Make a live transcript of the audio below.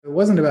It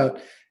wasn't about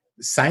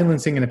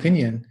silencing an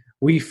opinion.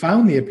 We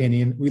found the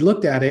opinion, we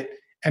looked at it,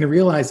 and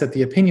realized that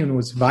the opinion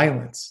was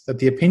violence, that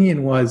the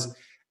opinion was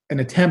an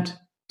attempt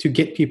to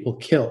get people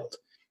killed.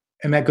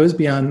 And that goes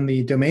beyond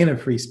the domain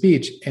of free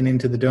speech and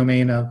into the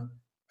domain of,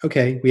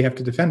 okay, we have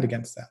to defend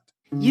against that.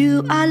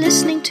 You are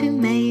listening to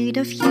Made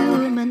of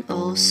Human,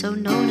 also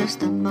known as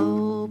the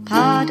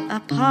Mopod, a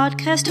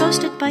podcast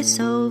hosted by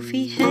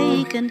Sophie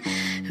Hagen,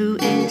 who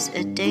is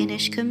a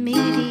Danish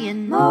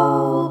comedian.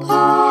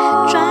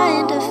 Mopod,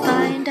 trying to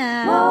find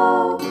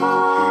out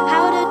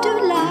how to do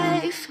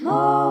life.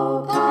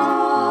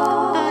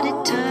 Mopod, but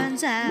it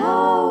turns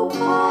out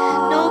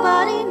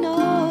nobody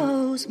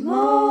knows.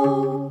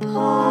 Mopod.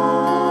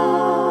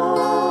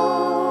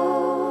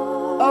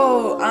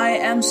 Oh, I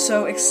am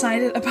so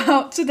excited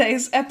about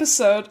today's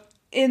episode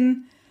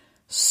in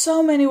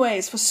so many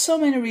ways, for so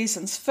many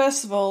reasons.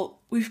 First of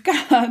all, we've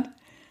got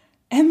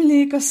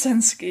Emily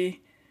Gosensky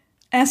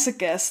as a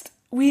guest.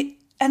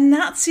 A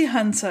Nazi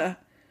hunter.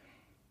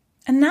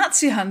 A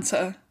Nazi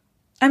hunter.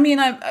 I mean,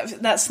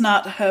 that's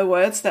not her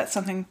words. That's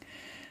something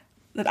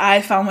that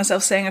I found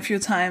myself saying a few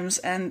times.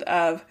 And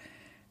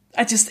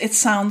it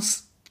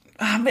sounds...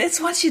 it's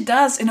what she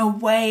does in a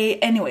way.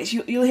 Anyways,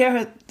 you'll hear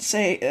her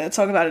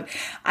talk about it.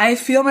 I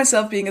feel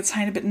myself being a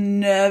tiny bit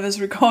nervous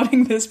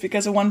recording this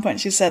because at one point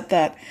she said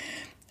that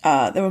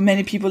there were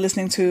many people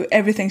listening to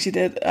everything she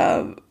did,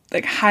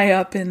 like high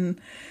up in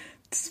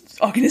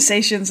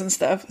organizations and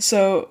stuff.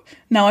 So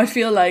now I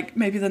feel like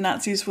maybe the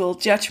Nazis will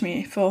judge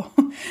me for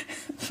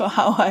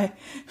how I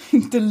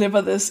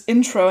deliver this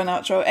intro and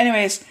outro.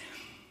 Anyways,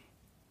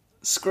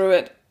 screw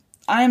it.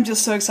 I am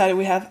just so excited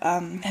we have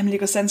Emily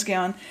Gosensky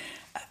on.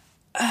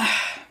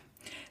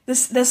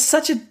 There's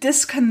such a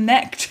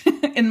disconnect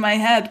in my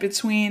head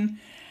between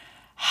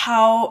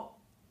how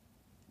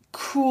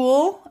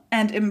cool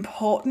and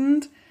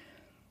important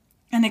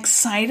and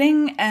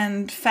exciting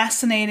and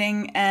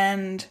fascinating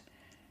and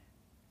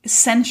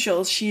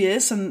essential she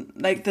is, and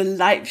like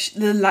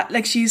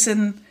she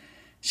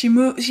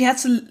had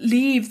to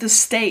leave the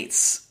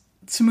States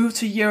to move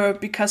to Europe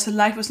because her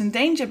life was in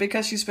danger,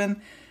 because she's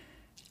been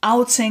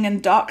outing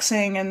and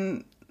doxing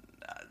and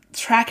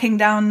tracking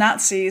down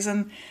Nazis.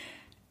 And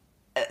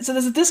so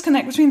there's a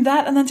disconnect between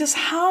that and then just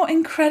how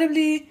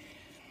incredibly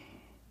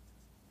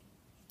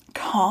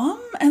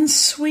calm and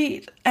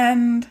sweet,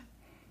 and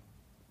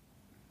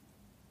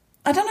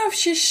I don't know if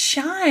she's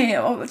shy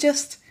or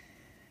just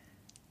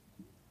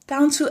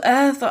down to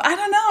earth, or I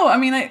don't know. I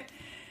mean,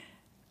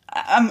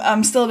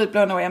 I'm still a bit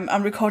blown away.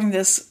 I'm recording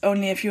this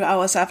only a few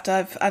hours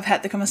after I've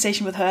had the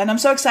conversation with her, and I'm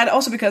so excited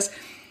also because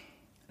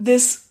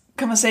this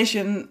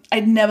conversation,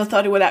 I'd never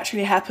thought it would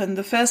actually happen.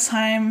 The first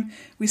time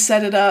we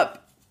set it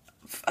up,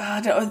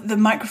 the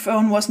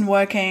microphone wasn't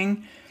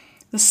working.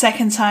 The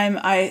second time,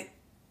 I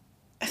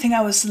think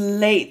I was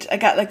late. I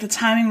got like the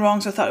timing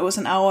wrong, so I thought it was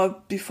an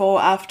hour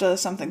before, after,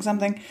 something.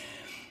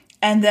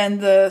 And then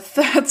the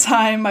third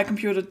time, my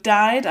computer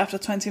died after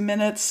 20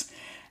 minutes,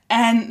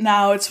 and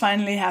now it's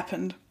finally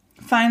happened.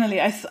 Finally,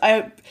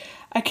 I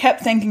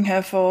kept thanking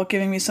her for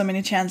giving me so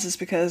many chances,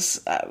 because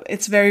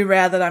it's very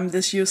rare that I'm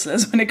this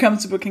useless when it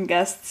comes to booking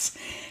guests.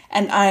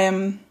 And I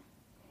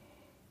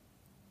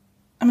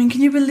mean,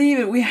 can you believe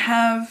it? We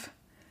have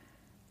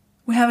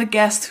a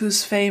guest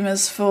who's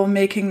famous for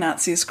making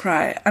Nazis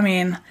cry. I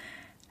mean,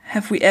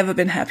 have we ever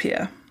been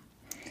happier?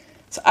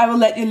 So I will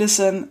let you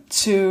listen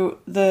to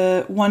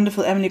the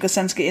wonderful Emily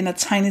Gosensky in a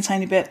tiny,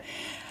 tiny bit.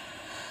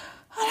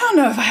 I don't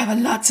know if I have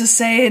a lot to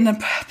say in a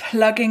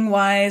plugging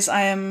wise.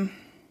 I'm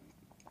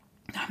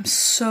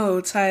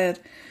so tired.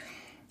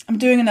 I'm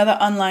doing another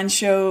online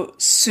show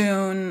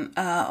soon.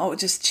 I'll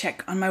just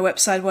check on my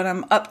website what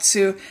I'm up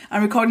to.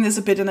 I'm recording this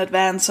a bit in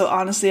advance, so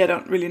honestly, I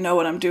don't really know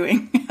what I'm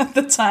doing at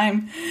the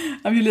time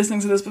of you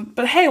listening to this.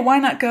 But hey, why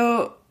not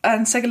go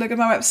and take a look at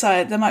my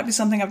website? There might be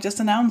something I've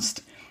just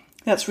announced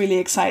that's really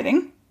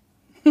exciting.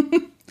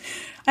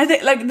 I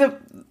think like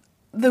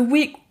the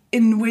week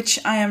in which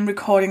I am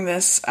recording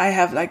this, I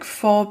have like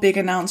 4 big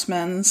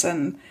announcements,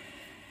 and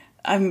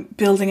I'm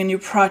building a new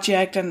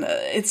project, and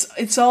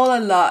it's all a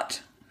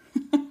lot.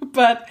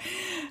 But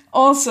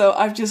also,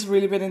 I've just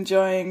really been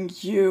enjoying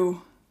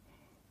you.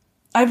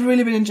 I've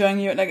really been enjoying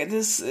you. Like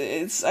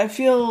I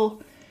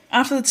feel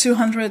after the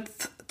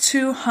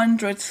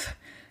 200th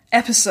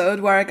episode,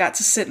 where I got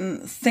to sit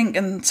and think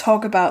and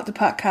talk about the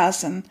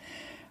podcast and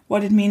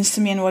what it means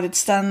to me and what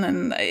it's done,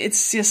 and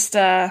it's just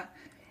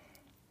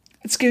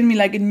it's given me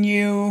like a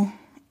new,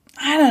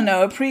 I don't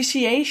know,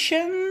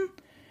 appreciation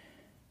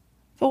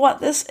for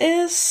what this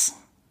is.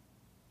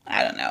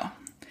 I don't know.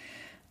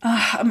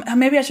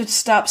 Maybe I should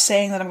stop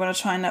saying that I'm going to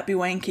try and not be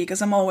wanky,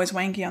 because I'm always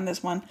wanky on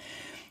this one.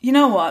 You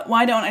know what?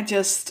 Why don't I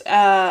just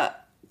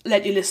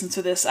let you listen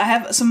to this? I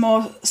have some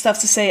more stuff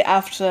to say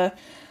after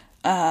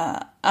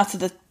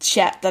the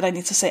chat that I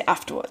need to say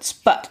afterwards.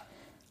 But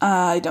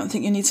I don't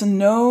think you need to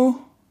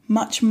know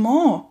much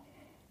more.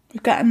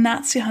 We've got a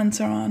Nazi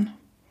hunter on.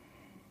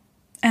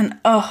 And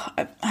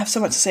I have so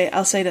much to say.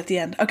 I'll say it at the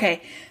end.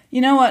 Okay,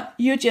 you know what?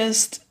 You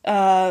just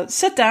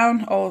sit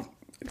down or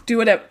do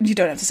whatever. You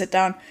don't have to sit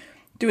down.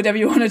 do whatever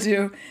you want to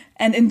do,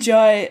 and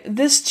enjoy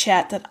this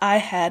chat that I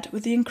had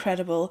with the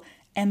incredible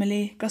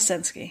Emily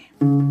Gorcenski.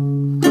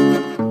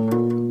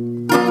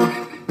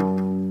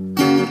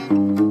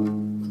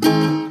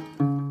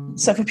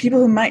 So for people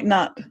who might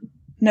not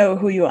know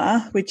who you are,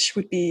 which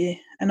would be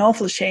an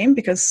awful shame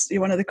because you're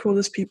one of the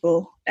coolest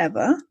people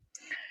ever,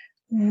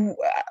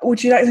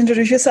 would you like to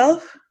introduce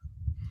yourself?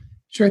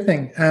 Sure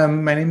thing.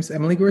 My name is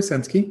Emily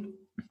Gorcenski.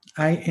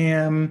 I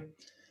am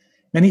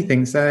many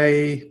things.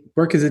 I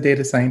work as a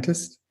data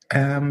scientist,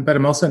 but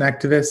I'm also an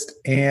activist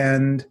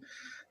and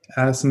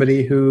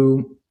somebody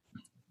who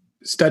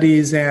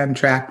studies and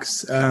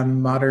tracks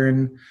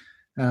modern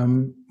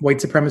white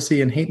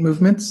supremacy and hate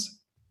movements.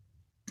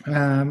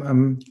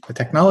 I'm a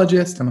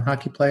technologist. I'm a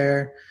hockey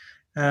player.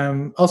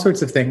 All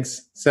sorts of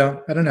things.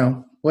 So I don't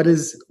know. What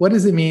does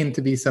it mean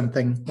to be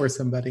something or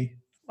somebody?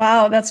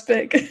 Wow, that's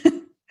big.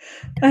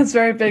 That's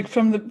very big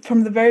from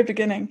the very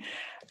beginning.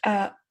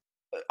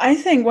 I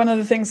think one of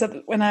the things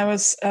that when I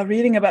was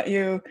reading about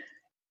you,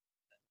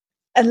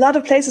 a lot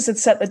of places it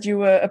said that you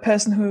were a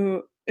person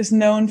who is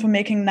known for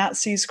making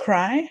Nazis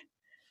cry.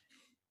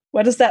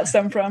 Where does that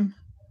stem from?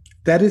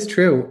 That is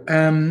true.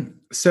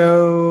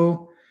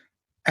 So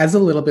as a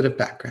little bit of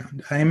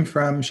background, I'm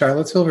from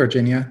Charlottesville,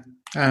 Virginia,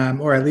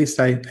 or at least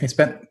I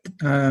spent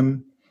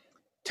 10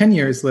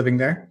 years living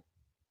there.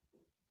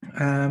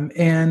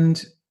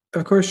 And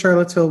of course,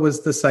 Charlottesville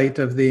was the site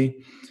of the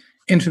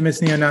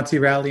infamous neo-Nazi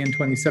rally in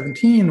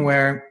 2017,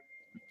 where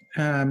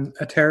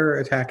a terror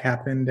attack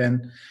happened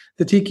and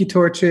the tiki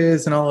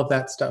torches and all of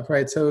that stuff,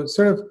 right? So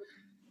sort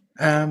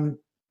of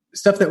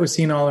stuff that was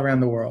seen all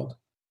around the world.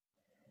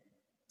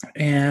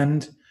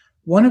 And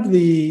one of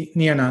the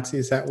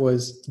neo-Nazis that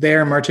was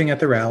there marching at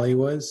the rally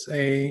was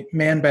a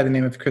man by the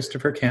name of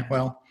Christopher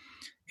Cantwell.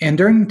 And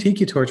during the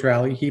tiki torch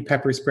rally, he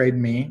pepper sprayed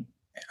me,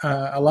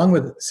 along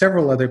with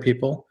several other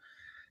people.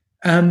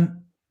 And,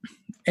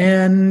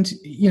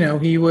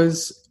 he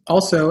was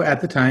also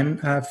at the time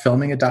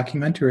filming a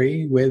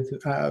documentary with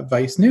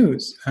Vice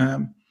News.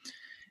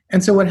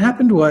 And so what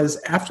happened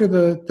was after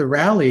the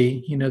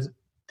rally,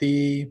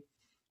 the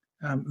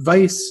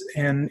Vice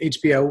and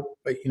HBO,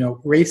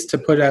 raced to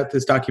put out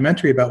this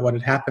documentary about what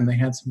had happened. They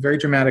had some very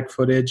dramatic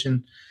footage,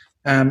 and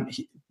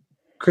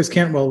Chris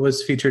Cantwell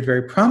was featured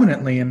very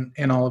prominently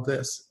in all of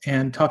this,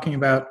 and talking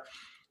about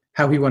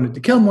how he wanted to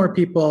kill more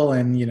people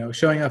and,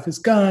 showing off his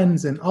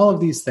guns and all of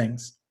these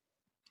things.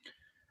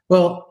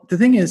 Well, the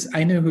thing is,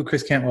 I knew who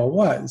Chris Cantwell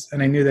was,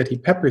 and I knew that he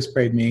pepper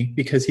sprayed me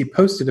because he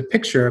posted a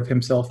picture of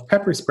himself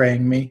pepper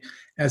spraying me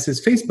as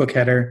his Facebook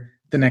header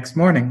the next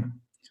morning.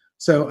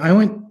 So I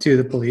went to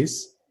the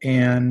police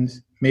and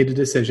made a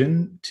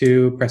decision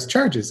to press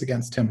charges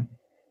against him.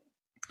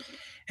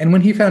 And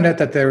when he found out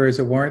that there was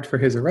a warrant for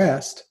his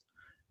arrest,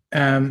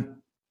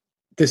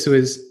 this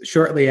was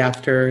shortly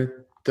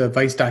after the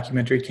Vice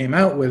documentary came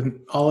out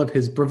with all of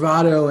his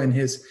bravado and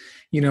his,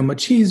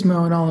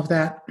 machismo and all of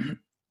that.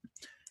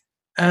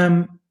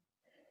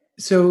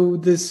 So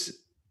this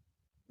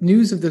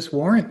news of this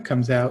warrant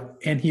comes out,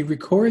 and he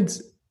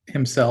records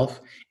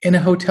himself in a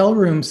hotel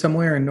room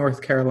somewhere in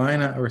North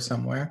Carolina or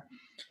somewhere,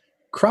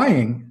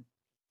 crying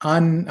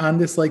on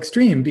this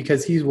stream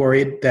because he's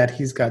worried that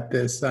he's got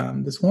this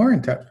this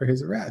warrant out for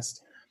his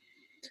arrest.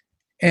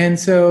 And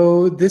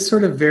so this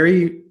sort of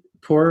very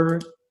poorly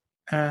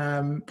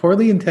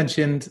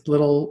intentioned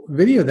little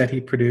video that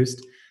he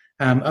produced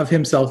of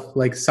himself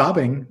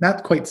sobbing,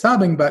 not quite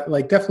sobbing, but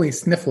definitely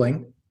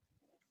sniffling,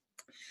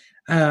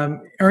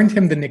 earned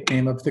him the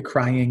nickname of the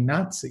Crying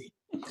Nazi.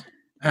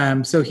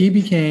 So he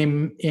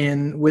became,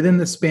 within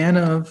the span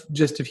of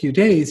just a few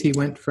days, he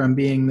went from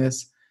being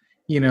this,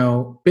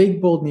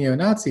 big, bold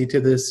neo-Nazi to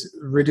this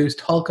reduced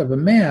hulk of a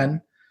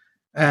man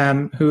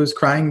who was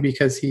crying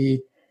because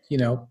he,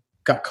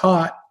 got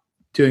caught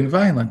doing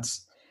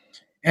violence.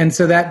 And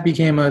so that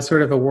became a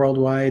sort of a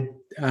worldwide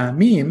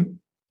meme.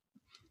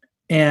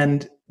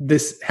 And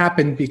this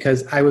happened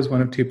because I was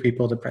one of two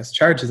people to press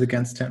charges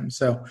against him.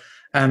 So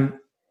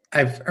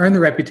I've earned the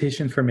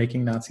reputation for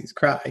making Nazis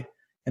cry.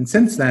 And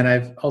since then,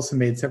 I've also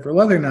made several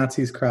other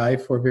Nazis cry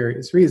for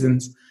various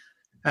reasons.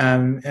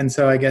 And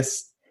so I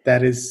guess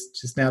that is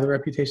just now the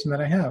reputation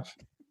that I have.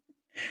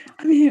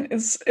 I mean,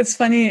 it's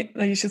funny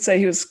that you should say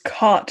he was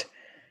caught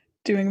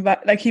doing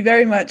he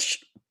very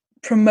much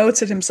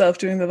promoted himself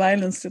doing the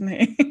violence, didn't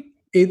he?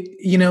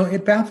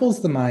 It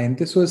baffles the mind.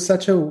 This was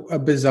such a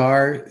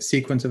bizarre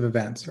sequence of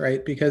events,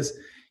 right? Because,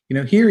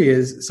 here he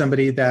is,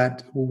 somebody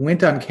that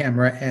went on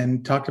camera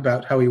and talked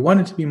about how he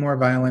wanted to be more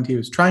violent. He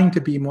was trying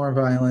to be more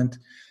violent,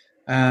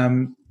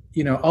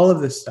 all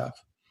of this stuff.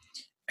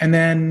 And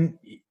then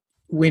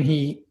when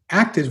he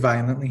acted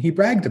violently, he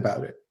bragged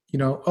about it.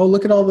 Oh,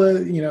 look at all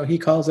the, he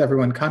calls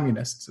everyone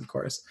communists, of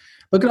course.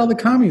 Look at all the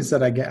commies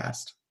that I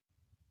gassed.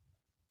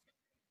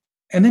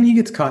 And then he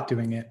gets caught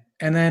doing it.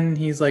 And then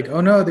he's like,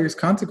 oh no, there's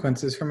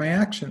consequences for my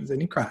actions.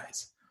 And he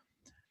cries.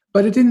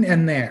 But it didn't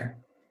end there,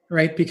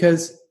 right?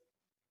 Because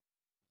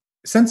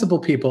sensible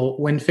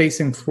people, when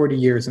facing 40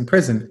 years in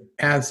prison,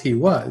 as he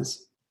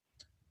was,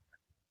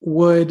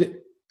 would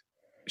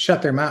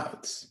shut their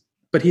mouths.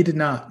 but he did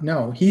not.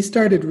 No,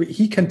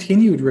 he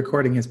continued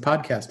recording his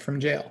podcast from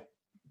jail.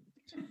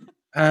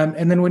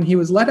 And then when he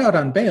was let out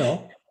on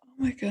bail, oh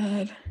my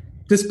God,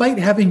 despite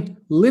having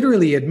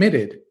literally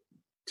admitted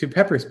to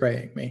pepper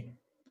spraying me,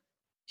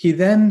 he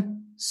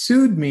then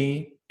sued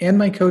me and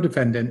my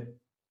co-defendant,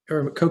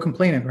 or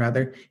co-complainant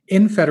rather,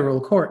 in federal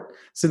court.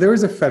 So there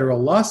was a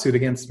federal lawsuit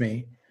against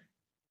me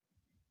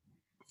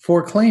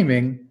for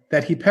claiming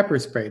that he pepper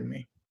sprayed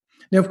me.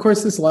 Now, of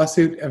course, this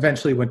lawsuit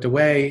eventually went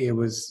away. It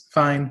was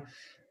fine.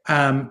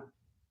 But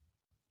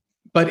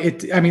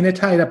it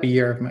tied up a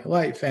year of my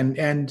life.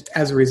 And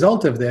as a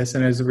result of this,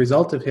 and as a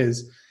result of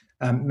his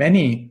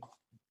many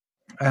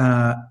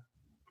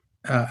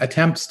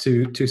attempts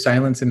to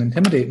silence and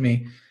intimidate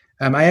me,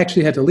 I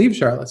actually had to leave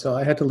Charlottesville.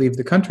 I had to leave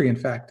the country. In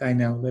fact, I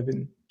now live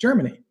in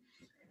Germany.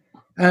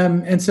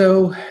 And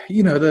so,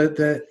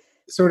 the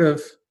sort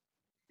of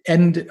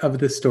end of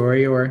the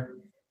story, or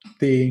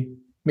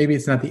maybe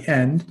it's not the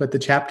end, but the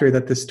chapter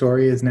that the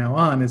story is now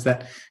on, is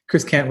that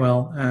Chris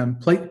Cantwell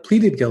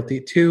pleaded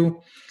guilty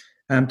to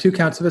 2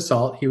 counts of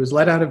assault. He was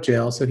let out of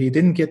jail, so he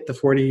didn't get the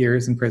 40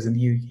 years in prison.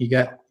 He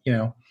got,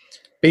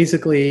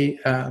 basically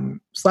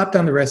slapped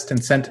on the wrist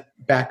and sent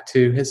back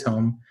to his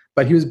home.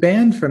 But he was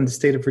banned from the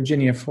state of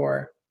Virginia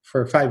for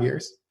 5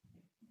 years.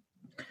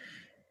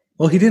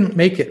 Well, he didn't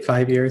make it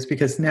 5 years,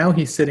 because now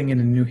he's sitting in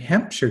a New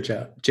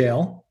Hampshire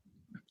jail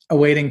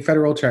awaiting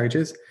federal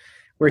charges,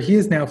 where he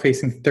is now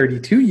facing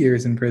 32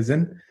 years in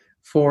prison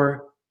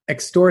for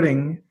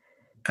extorting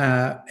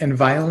and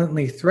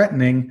violently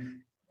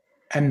threatening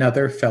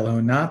another fellow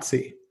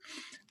Nazi.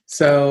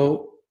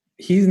 So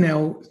he's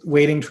now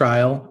waiting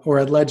trial, or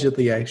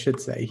allegedly, I should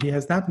say. He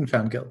has not been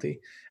found guilty.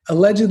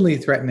 Allegedly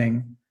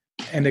threatening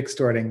and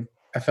extorting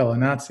a fellow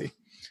Nazi.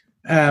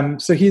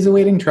 So he's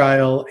awaiting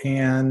trial,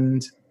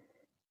 and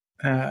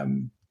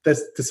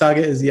the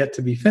saga is yet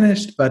to be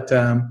finished, but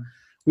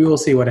we will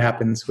see what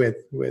happens with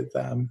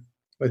him.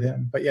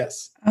 But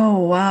yes. Oh,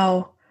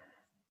 wow.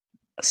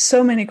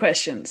 So many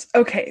questions.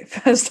 Okay,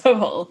 first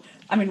of all,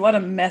 what a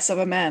mess of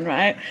a man,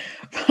 right?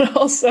 But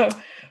also,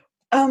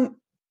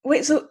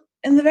 wait, so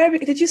in the very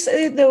beginning, did you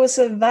say there was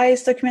a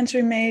Vice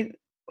documentary made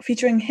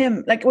featuring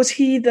him? Like, was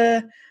he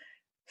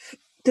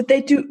did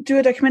they do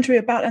a documentary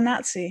about a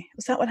Nazi?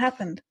 Was that what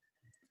happened?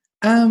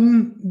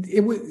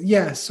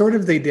 Yeah, sort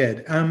of they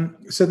did.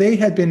 So they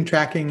had been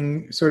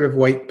tracking sort of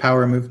white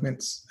power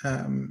movements,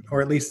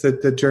 or at least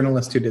the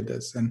journalist who did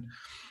this. And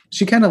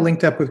she kind of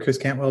linked up with Chris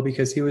Cantwell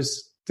because he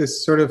was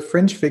this sort of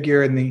fringe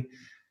figure in the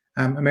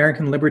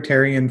American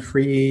libertarian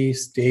free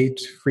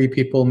state, free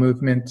people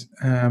movement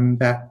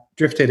that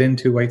drifted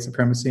into white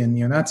supremacy and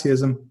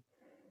neo-Nazism.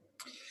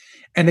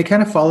 And they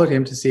kind of followed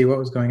him to see what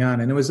was going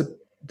on. And it was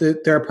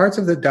there are parts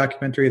of the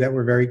documentary that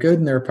were very good,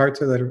 and there are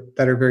parts of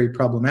that are very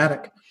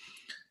problematic.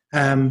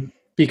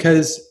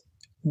 Because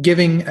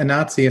giving a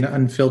Nazi an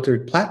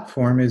unfiltered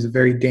platform is a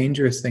very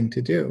dangerous thing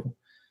to do.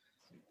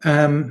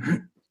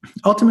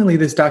 Ultimately,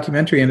 this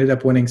documentary ended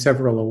up winning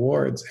several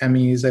awards,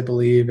 Emmys, I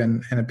believe,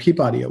 and a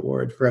Peabody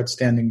Award for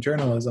outstanding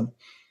journalism.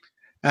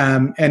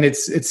 And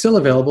it's still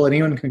available.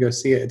 Anyone can go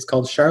see it. It's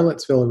called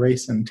Charlottesville,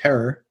 Race and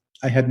Terror.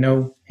 I had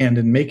no hand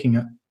in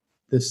making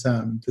this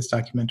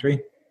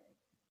documentary.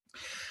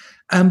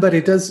 But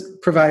it does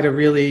provide a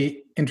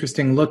really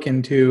interesting look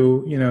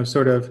into,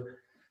 sort of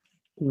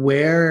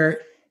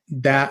where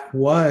that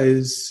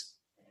was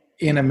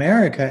in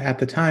America at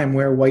the time,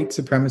 where white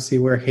supremacy,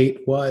 where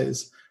hate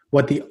was,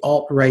 what the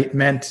alt-right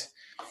meant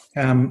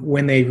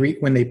when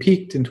they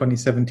peaked in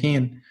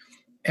 2017.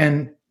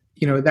 And,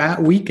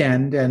 that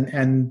weekend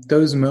and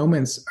those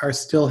moments are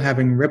still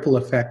having ripple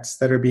effects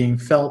that are being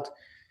felt,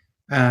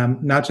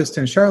 not just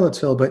in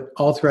Charlottesville, but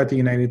all throughout the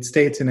United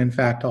States, and in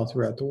fact, all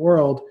throughout the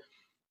world,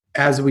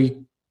 as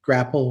we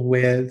grapple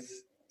with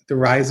the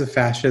rise of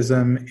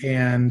fascism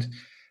and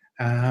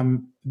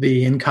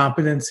the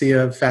incompetency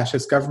of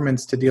fascist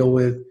governments to deal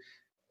with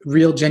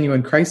real,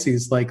 genuine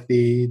crises like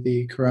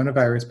the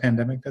coronavirus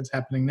pandemic that's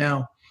happening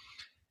now.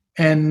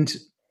 And,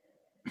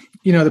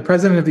 the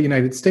president of the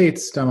United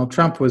States, Donald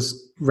Trump,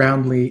 was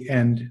roundly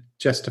and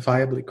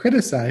justifiably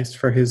criticized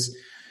for his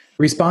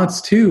response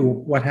to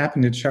what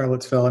happened in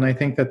Charlottesville. And I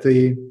think that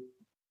the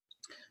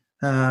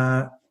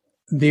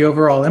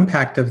overall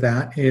impact of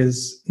that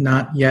is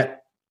not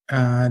yet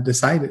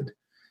decided.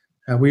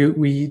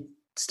 We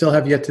still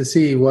have yet to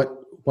see what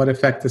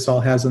effect this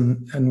all has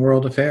on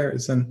world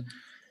affairs. And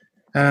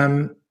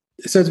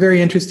so it's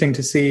very interesting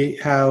to see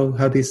how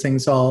these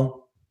things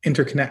all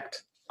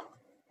interconnect.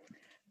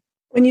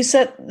 When you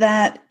said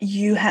that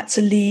you had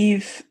to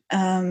leave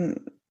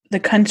the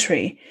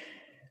country,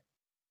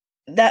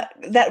 that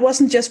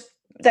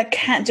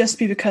can't just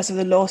be because of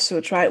the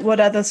lawsuit, right?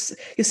 What others?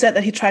 You said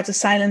that he tried to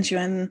silence you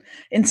and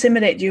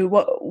intimidate you.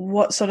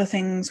 What sort of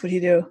things would he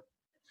do?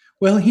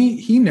 Well,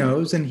 he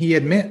knows, and he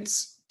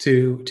admits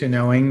to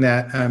knowing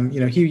that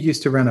he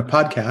used to run a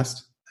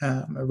podcast,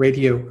 a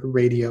radio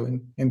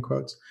in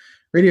quotes,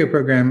 radio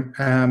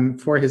program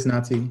for his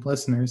Nazi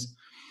listeners,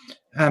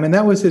 and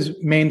that was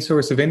his main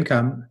source of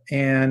income.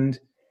 And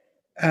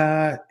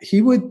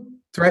he would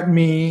threaten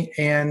me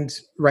and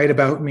write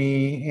about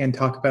me and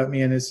talk about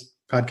me in his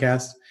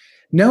podcast,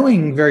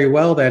 knowing very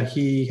well that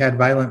he had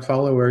violent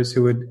followers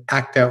who would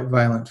act out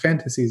violent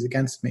fantasies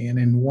against me. And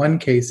in one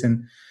case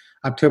in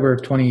October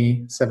of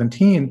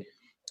 2017,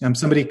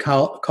 somebody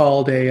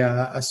called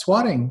a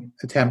swatting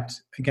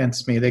attempt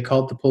against me. They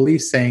called the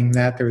police saying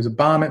that there was a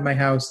bomb at my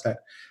house, that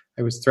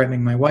I was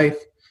threatening my wife.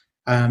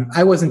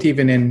 I wasn't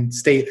even in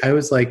state. I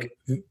was like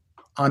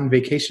on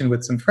vacation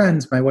with some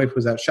friends. My wife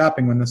was out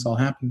shopping when this all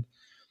happened.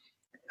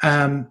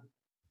 And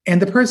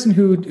the person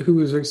who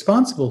was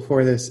responsible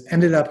for this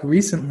ended up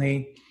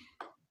recently,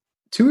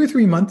 2 or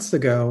 3 months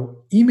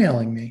ago,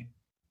 emailing me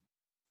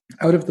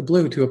out of the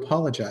blue to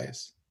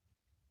apologize.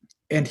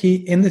 And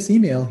in this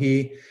email,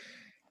 he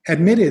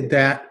admitted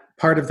that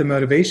part of the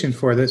motivation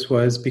for this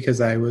was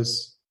because I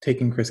was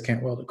taking Chris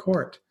Cantwell to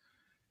court.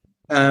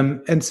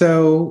 And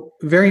so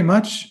very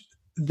much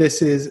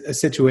this is a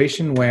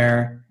situation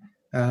where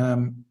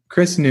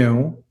Chris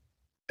knew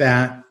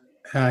that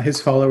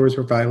his followers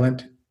were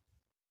violent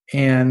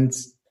and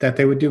that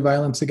they would do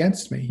violence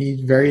against me.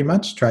 He very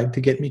much tried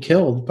to get me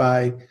killed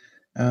by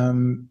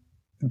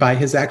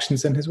his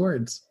actions and his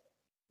words.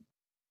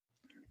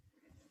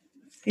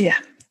 Yeah,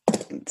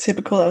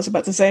 typical. I was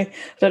about to say,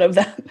 I don't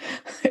know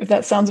if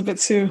that sounds a bit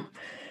too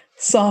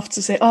soft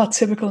to say, oh,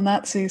 typical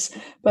Nazis,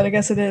 but I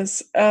guess it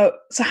is.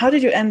 So how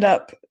did you end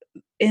up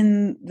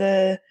in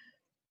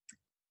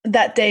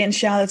that day in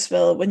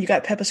Charlottesville when you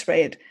got pepper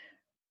sprayed?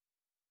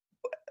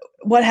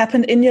 What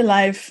happened in your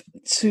life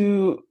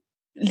to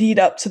lead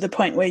up to the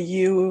point where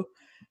you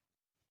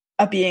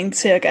are being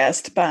tear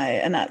gassed by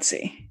a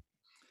Nazi?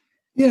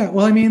 Yeah,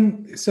 well, I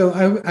mean, so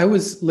I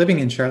was living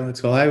in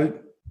Charlottesville. I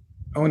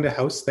owned a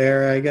house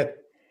there. I got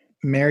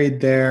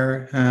married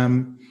there.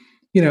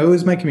 It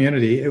was my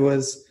community. It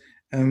was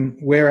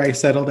where I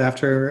settled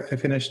after I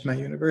finished my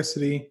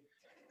university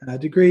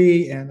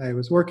degree, and I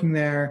was working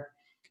there.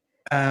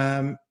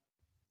 And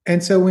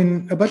so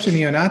when a bunch of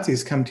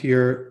neo-Nazis come to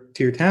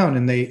your town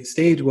and they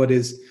stage what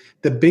is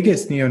the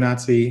biggest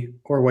neo-Nazi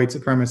or white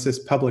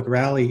supremacist public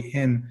rally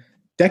in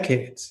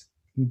decades,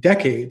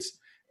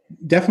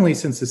 definitely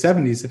since the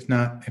 70s, if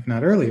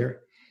not earlier.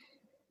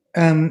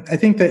 I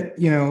think that,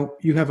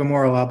 you have a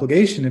moral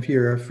obligation if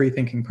you're a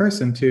free-thinking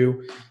person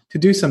to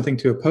do something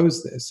to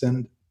oppose this.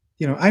 And,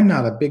 I'm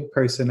not a big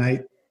person.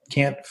 I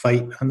can't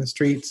fight on the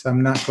streets.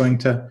 I'm not going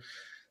to,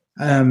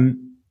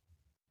 I'm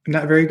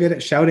not very good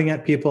at shouting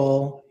at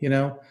people,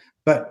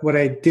 but what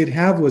I did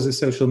have was a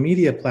social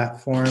media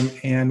platform.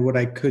 And what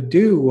I could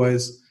do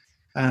was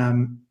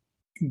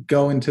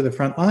go into the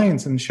front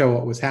lines and show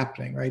what was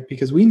happening, right?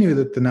 Because we knew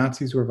that the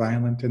Nazis were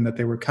violent and that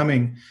they were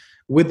coming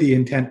with the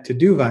intent to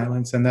do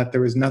violence, and that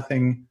there was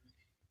nothing,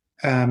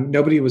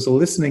 nobody was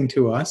listening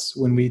to us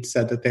when we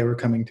said that they were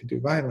coming to do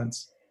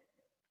violence.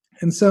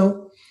 And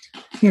so,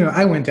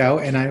 I went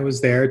out and I was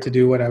there to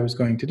do what I was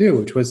going to do,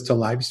 which was to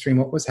live stream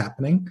what was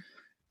happening,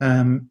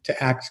 to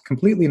act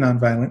completely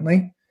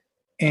nonviolently,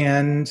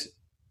 and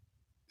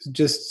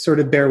just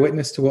sort of bear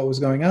witness to what was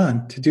going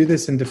on, to do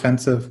this in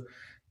defense of,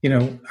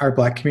 our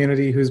Black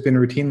community who's been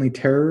routinely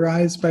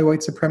terrorized by white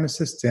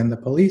supremacists and the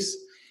police,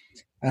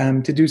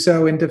 to do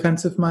so in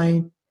defense of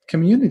my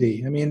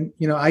community. I mean,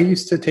 I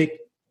used to take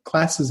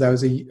classes. I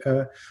was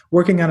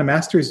working on a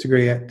master's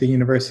degree at the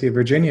University of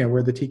Virginia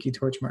where the Tiki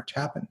Torch March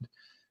happened.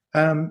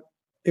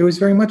 It was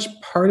very much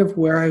part of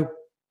where I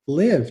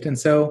lived. And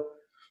so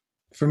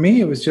for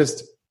me, it was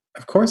just,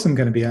 of course I'm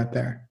going to be out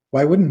there.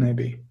 Why wouldn't I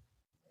be?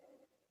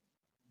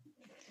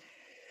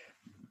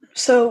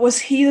 So was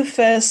he the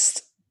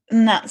first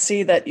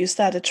Nazi that you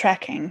started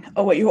tracking,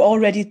 or were you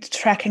already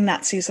tracking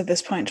Nazis at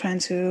this point, trying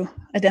to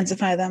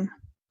identify them?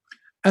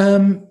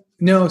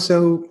 No.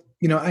 So,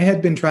 I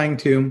had been trying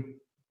to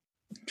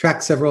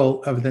track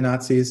several of the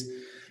Nazis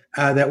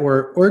that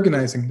were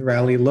organizing the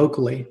rally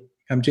locally,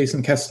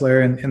 Jason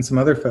Kessler and some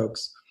other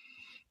folks.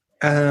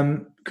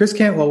 Chris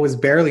Cantwell was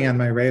barely on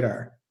my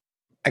radar.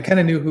 I kind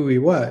of knew who he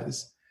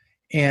was,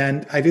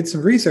 and I did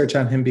some research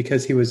on him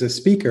because he was a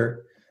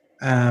speaker.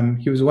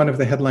 He was one of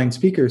the headline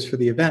speakers for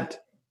the event.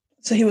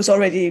 So he was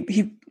already,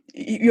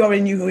 you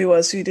already knew who he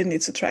was, so you didn't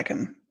need to track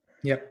him.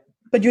 Yep.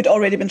 But you'd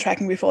already been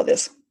tracking before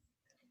this.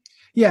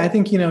 Yeah, I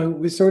think,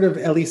 we sort of,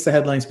 at least the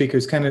headline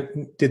speakers kind of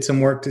did some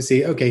work to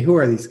see, okay, who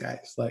are these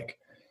guys? Like,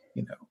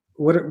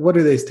 what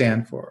do they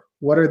stand for?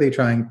 What are they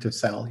trying to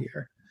sell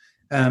here?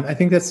 I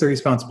think that's the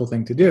responsible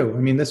thing to do. I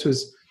mean, this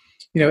was,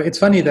 it's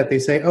funny that they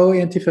say, oh,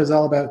 Antifa is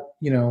all about,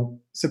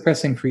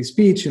 suppressing free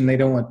speech, and they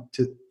don't want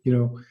to,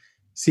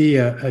 see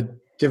a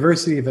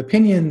diversity of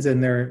opinions,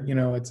 and they're,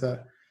 it's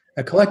a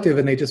collective,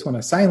 and they just want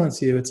to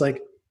silence you. It's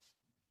like,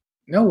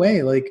 no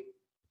way. Like,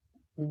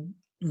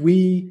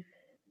 we,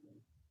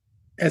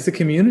 as a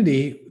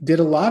community, did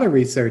a lot of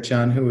research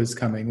on who was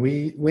coming.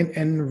 We went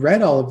and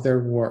read all of their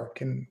work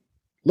and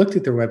looked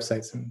at their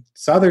websites and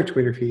saw their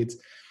Twitter feeds.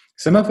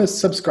 Some of us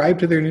subscribed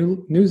to their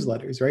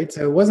newsletters, right?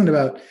 So it wasn't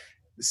about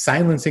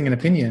silencing an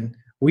opinion.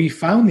 We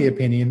found the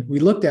opinion, we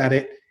looked at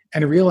it,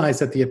 and realized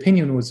that the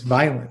opinion was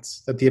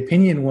violence, that the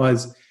opinion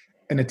was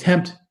an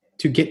attempt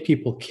to get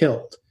people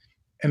killed.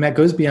 And that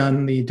goes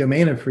beyond the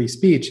domain of free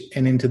speech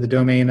and into the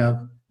domain of,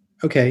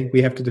 okay,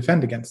 we have to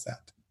defend against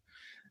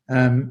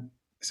that.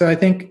 So I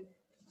think,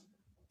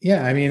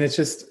 yeah, I mean, it's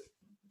just,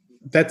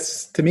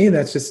 to me,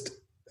 that's just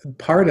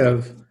part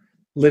of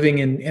living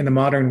in a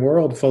modern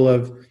world full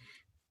of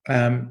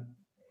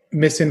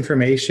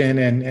misinformation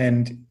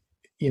and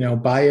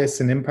bias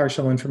and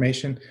impartial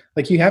information.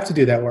 Like, you have to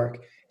do that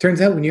work. Turns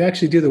out when you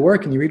actually do the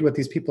work and you read what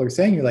these people are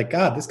saying, you're like,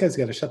 God, this guy's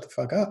got to shut the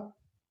fuck up.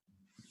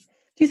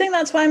 Do you think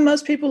that's why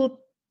most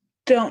people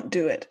don't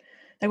do it?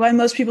 Like, why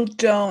most people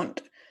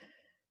don't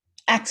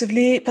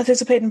actively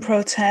participate in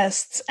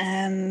protests?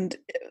 And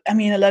I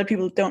mean, a lot of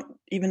people don't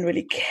even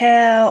really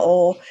care.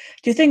 Or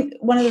do you think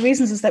one of the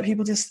reasons is that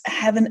people just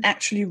haven't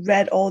actually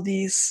read all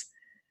these,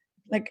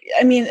 like,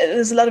 I mean,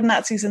 there's a lot of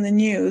Nazis in the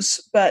news,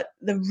 but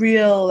the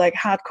real, like,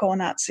 hardcore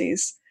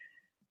Nazis,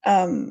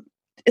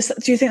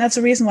 do you think that's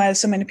the reason why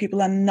so many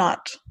people are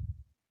not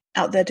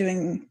out there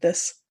doing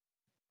this?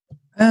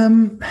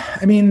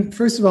 I mean,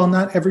 first of all,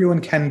 not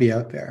everyone can be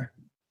out there,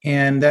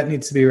 and that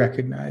needs to be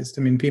recognized.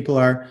 I mean, people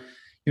are,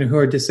 who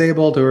are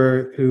disabled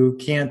or who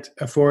can't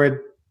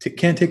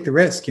take the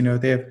risk.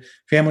 They have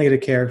family to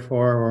care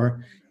for,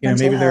 or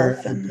maybe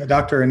they're a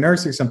doctor or a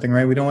nurse or something,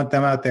 right? We don't want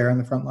them out there on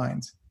the front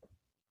lines.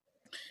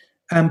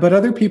 But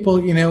other people,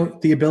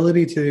 the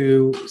ability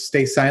to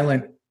stay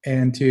silent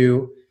and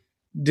to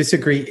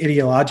disagree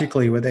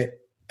ideologically with it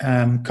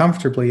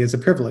comfortably is a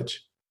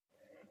privilege.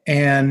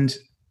 And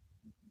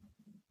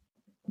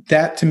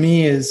that, to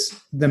me, is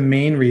the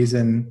main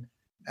reason,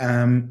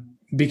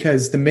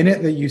 because the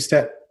minute that you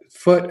step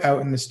foot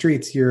out in the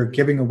streets, you're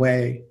giving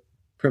away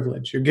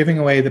privilege. You're giving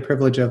away the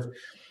privilege of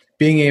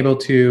being able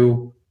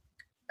to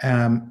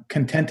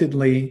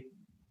contentedly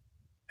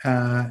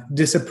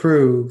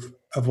disapprove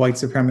of white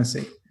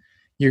supremacy.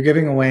 You're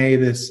giving away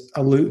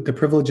the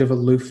privilege of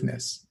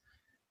aloofness.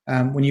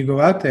 When you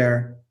go out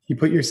there, you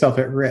put yourself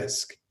at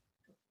risk.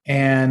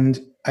 And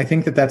I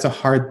think that that's a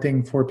hard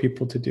thing for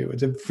people to do.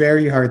 It's a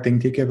very hard thing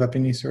to give up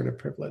any sort of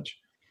privilege.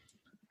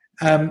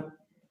 And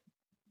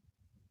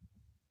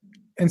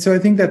so I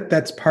think that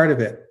that's part of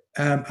it.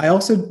 I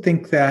also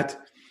think that,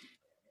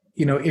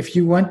 if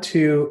you want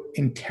to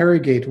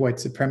interrogate white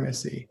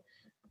supremacy,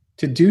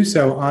 to do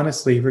so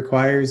honestly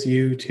requires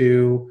you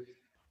to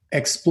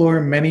explore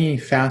many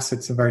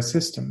facets of our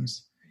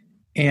systems.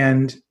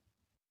 And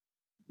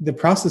the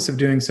process of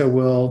doing so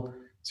will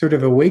sort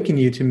of awaken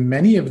you to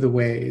many of the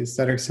ways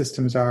that our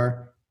systems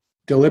are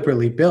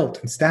deliberately built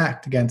and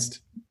stacked against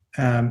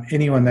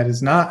anyone that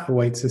is not a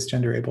white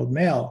cisgender abled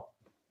male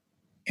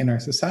in our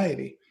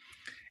society.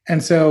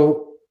 And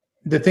so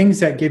the things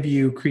that give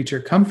you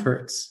creature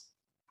comforts,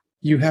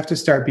 you have to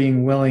start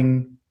being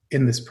willing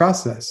in this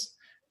process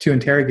to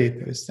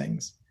interrogate those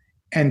things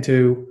and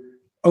to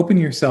open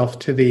yourself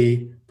to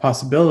the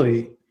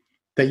possibility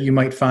that you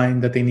might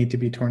find that they need to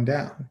be torn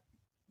down.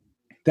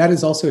 That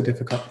is also a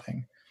difficult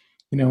thing.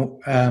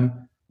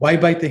 Why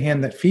bite the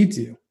hand that feeds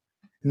you?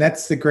 And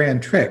that's the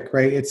grand trick,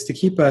 right? It's to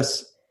keep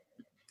us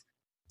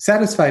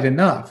satisfied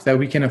enough that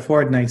we can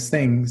afford nice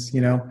things.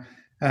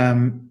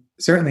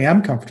 Certainly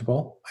I'm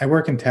comfortable. I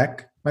work in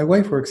tech. My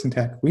wife works in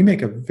tech. We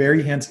make a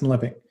very handsome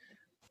living.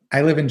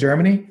 I live in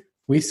Germany.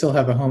 We still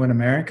have a home in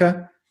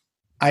America.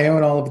 I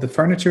own all of the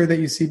furniture that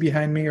you see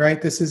behind me,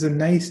 right? This is a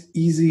nice,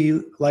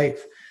 easy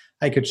life.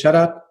 I could shut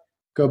up,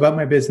 go about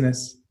my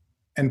business,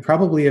 and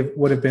probably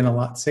would have been a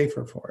lot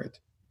safer for it.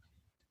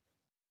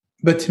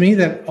 But to me,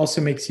 that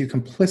also makes you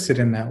complicit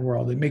in that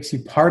world. It makes you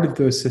part of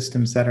those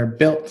systems that are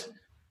built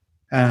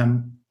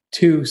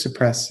to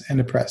suppress and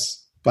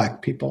oppress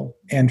Black people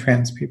and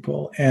trans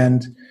people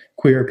and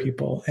queer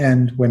people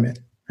and women,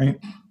 right?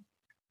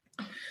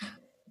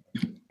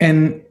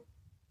 And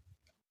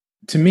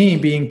to me,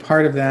 being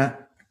part of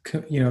that,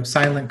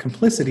 silent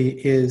complicity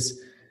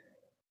is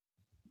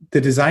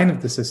the design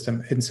of the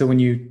system. And so when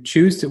you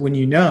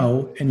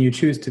know and you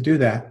choose to do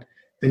that,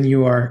 then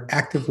you are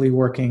actively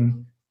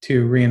working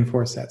to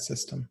reinforce that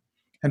system.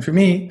 And for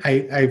me,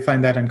 I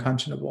find that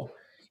unconscionable.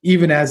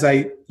 Even as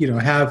I,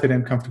 have an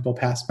uncomfortable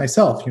past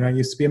myself. I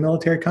used to be a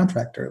military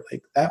contractor.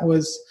 Like, that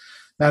was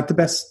not the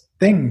best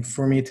thing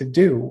for me to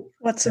do.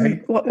 What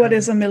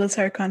is a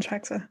military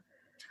contractor?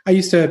 I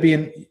used to be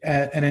an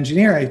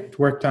engineer. I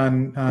worked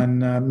on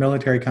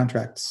military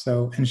contracts,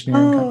 so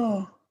engineering.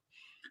 Contracts.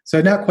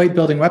 So not quite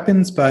building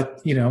weapons,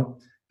 but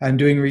I'm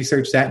doing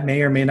research that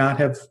may or may not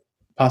have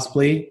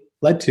possibly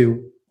led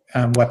to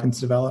weapons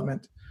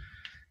development.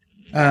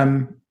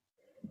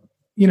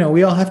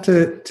 We all have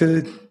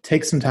to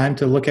take some time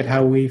to look at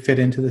how we fit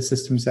into the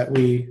systems that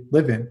we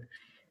live in.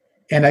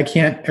 And I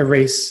can't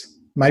erase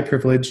my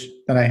privilege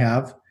that I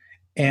have.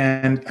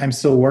 And I'm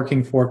still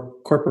working for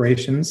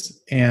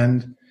corporations,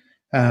 and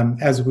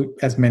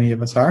as many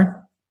of us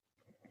are.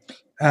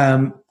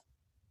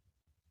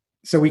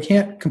 So we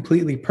can't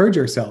completely purge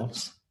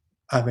ourselves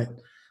of it.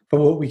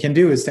 But what we can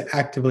do is to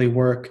actively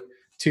work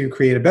to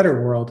create a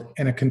better world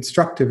in a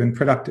constructive and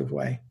productive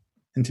way.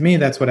 And to me,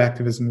 that's what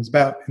activism is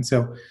about. And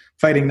so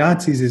fighting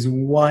Nazis is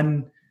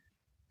one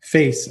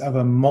face of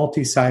a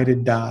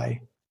multi-sided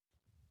die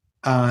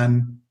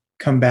on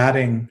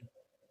combating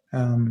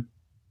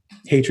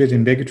hatred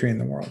and bigotry in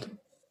the world.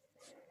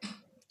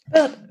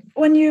 But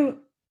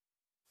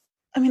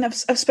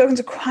I've spoken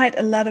to quite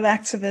a lot of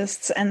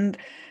activists, and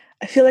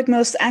I feel like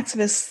most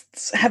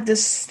activists have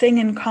this thing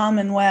in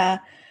common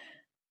where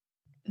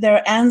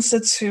their answer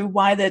to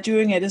why they're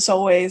doing it is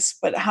always,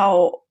 but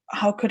how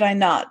could I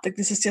not? Like,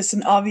 this is just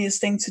an obvious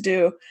thing to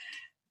do.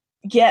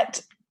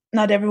 Yet,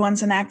 not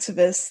everyone's an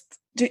activist.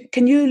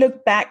 Can you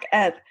look back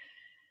at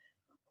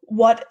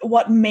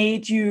what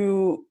made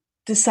you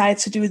decide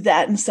to do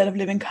that instead of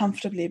living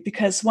comfortably?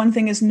 Because one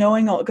thing is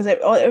knowing because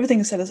everything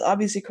you said is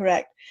obviously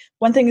correct.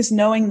 One thing is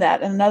knowing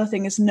that, and another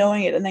thing is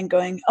knowing it and then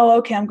going, oh,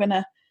 okay, I'm going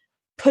to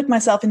put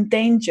myself in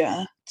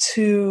danger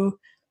to,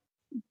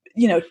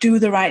 do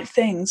the right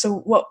thing. So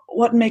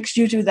what makes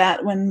you do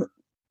that when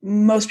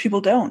most people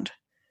don't?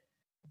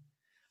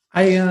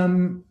 I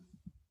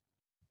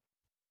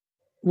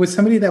was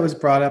somebody that was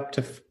brought up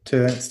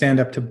to stand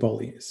up to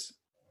bullies.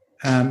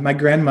 My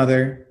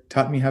grandmother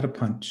taught me how to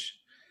punch.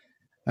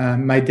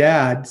 My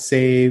dad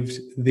saved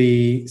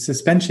the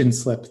suspension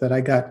slip that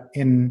I got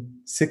in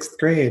 6th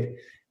grade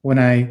when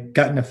I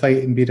got in a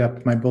fight and beat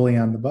up my bully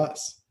on the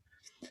bus.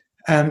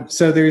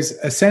 So there's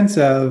a sense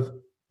of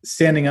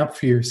standing up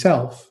for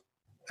yourself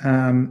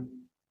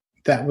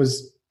that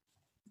was,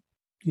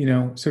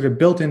 sort of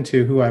built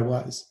into who I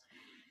was.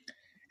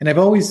 And I've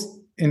always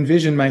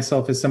envisioned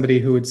myself as somebody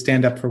who would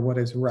stand up for what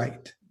is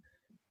right.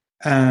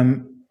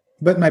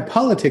 But my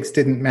politics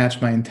didn't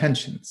match my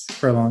intentions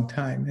for a long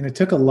time. And it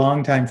took a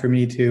long time for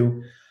me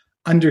to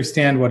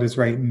understand what is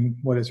right and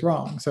what is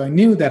wrong. So I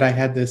knew that I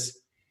had this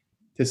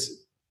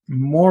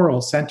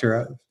moral center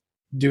of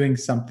doing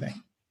something.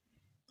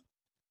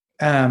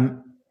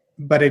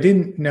 But I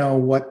didn't know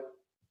what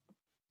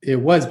it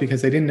was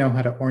because I didn't know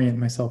how to orient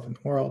myself in the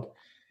world.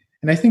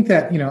 And I think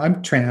that,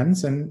 I'm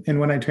trans, and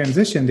when I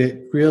transitioned,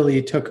 it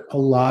really took a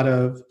lot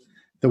of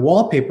the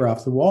wallpaper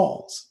off the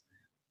walls.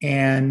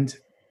 And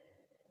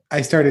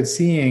I started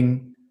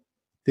seeing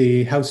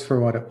the house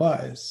for what it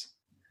was.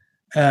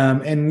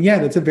 And yeah,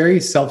 that's a very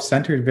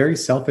self-centered, very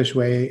selfish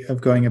way of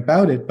going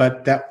about it.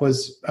 But that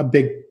was a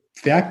big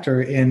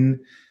factor in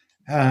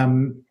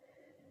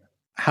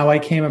how I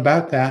came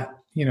about that,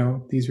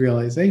 these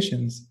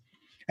realizations.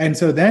 And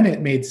so then it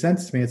made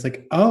sense to me. It's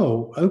like,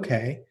 oh,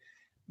 okay.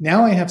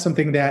 Now I have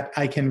something that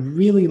I can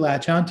really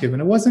latch onto.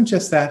 And it wasn't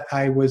just that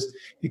I was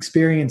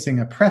experiencing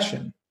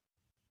oppression.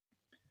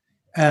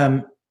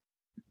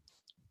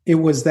 It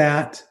was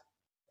that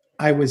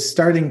I was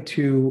starting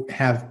to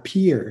have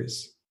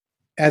peers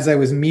as I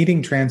was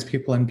meeting trans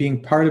people and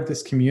being part of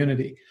this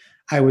community.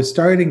 I was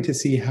starting to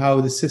see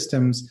how the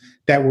systems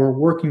that were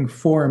working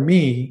for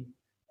me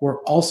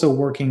were also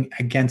working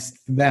against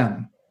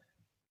them.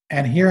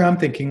 And here I'm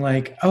thinking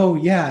like, oh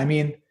yeah,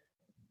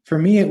 for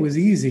me, it was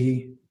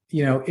easy.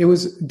 It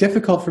was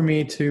difficult for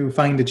me to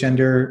find a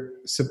gender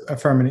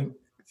affirming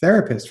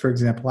therapist, for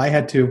example. I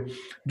had to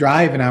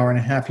drive an hour and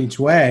a half each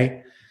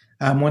way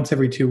once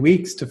every 2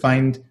 weeks to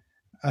find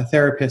a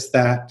therapist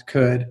that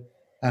could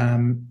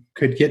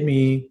get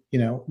me,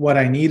 what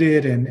I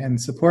needed and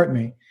support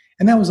me.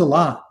 And that was a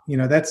lot.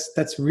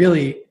 That's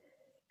really,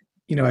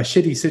 a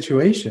shitty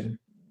situation.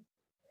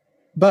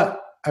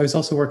 But I was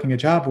also working a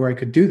job where I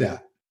could do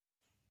that.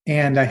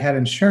 And I had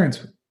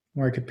insurance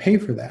where I could pay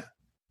for that.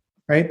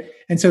 Right.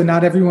 And so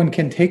not everyone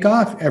can take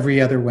off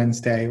every other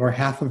Wednesday or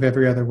half of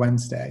every other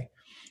Wednesday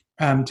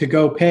to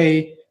go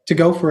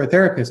for a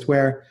therapist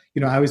where,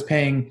 I was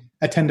paying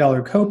a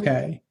 $10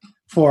 copay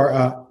for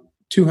a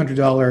 $200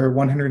 or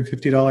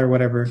 $150,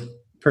 whatever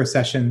per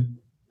session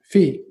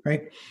fee.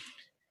 Right.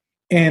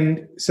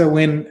 And so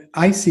when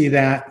I see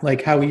that,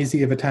 like how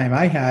easy of a time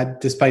I had,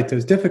 despite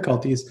those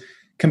difficulties,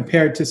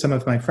 compared to some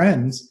of my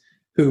friends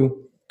who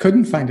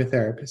couldn't find a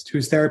therapist,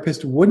 whose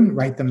therapist wouldn't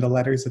write them the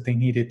letters that they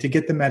needed to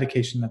get the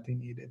medication that they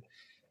needed,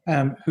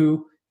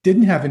 who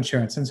didn't have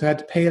insurance and so had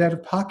to pay it out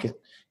of pocket,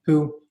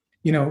 who,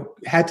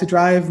 had to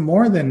drive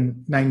more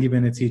than 90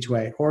 minutes each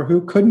way, or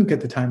who couldn't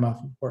get the time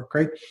off of work,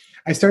 right?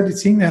 I started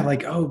seeing that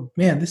like, oh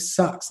man, this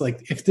sucks.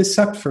 Like if this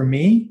sucked for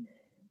me,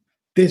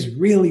 this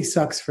really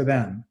sucks for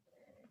them.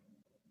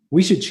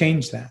 We should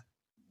change that,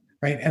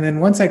 right? And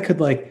then once I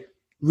could like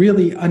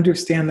really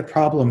understand the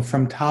problem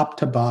from top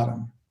to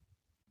bottom,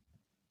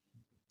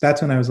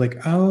 that's when I was like,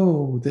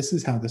 oh, this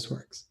is how this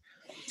works.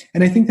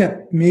 And I think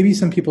that maybe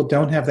some people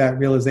don't have that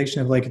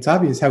realization of like, it's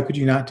obvious, how could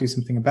you not do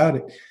something about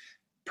it?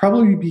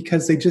 Probably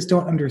because they just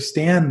don't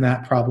understand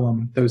that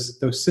problem,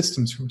 those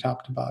systems from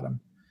top to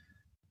bottom.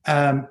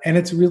 And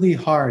it's really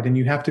hard, and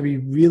you have to be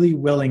really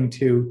willing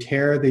to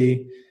tear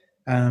the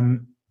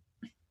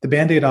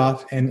Band-Aid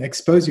off and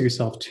expose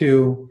yourself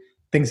to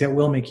things that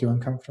will make you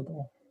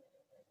uncomfortable.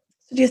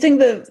 Do you think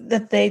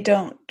that they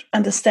don't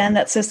understand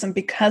that system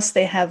because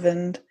they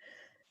haven't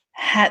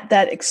had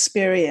that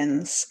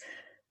experience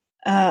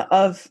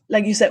of,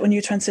 like you said, when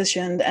you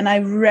transitioned? And I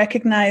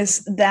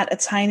recognize that a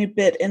tiny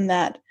bit in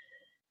that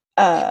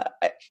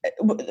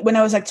when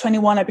I was like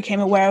 21, I became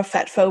aware of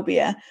fat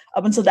phobia.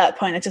 Up until that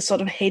point, I just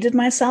sort of hated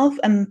myself.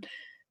 And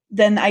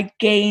then I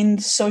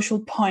gained social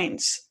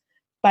points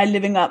by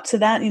living up to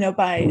that,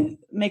 by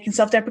making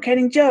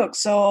self-deprecating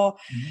jokes or,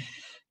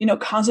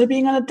 constantly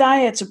being on a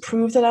diet to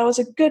prove that I was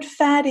a good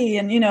fatty.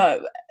 And,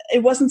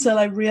 it wasn't until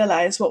I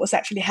realized what was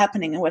actually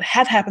happening and what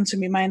had happened to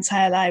me my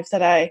entire life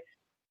that I,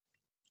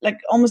 like,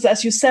 almost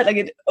as you said, like,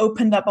 it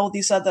opened up all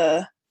these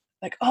other,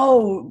 like,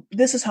 oh,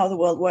 this is how the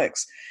world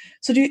works.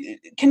 So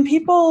can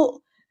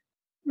people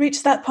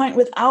reach that point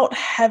without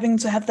having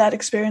to have that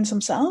experience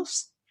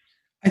themselves?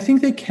 I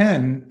think they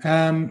can.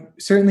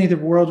 Certainly the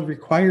world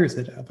requires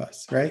it of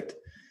us, right?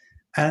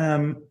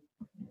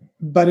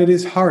 But it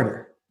is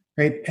harder,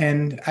 right?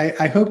 And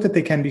I hope that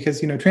they can,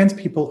 because, trans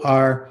people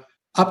are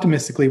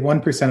optimistically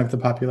 1% of the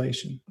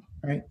population,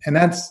 right? And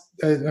that's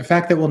a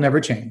fact that will never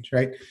change,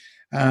 right?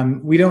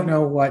 We don't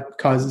know what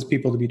causes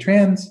people to be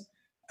trans.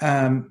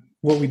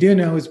 What we do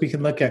know is we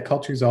can look at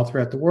cultures all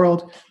throughout the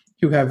world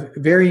who have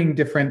varying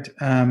different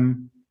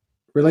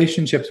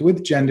relationships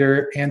with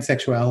gender and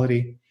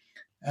sexuality.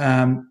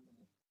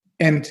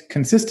 And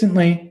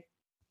consistently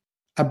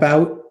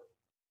about,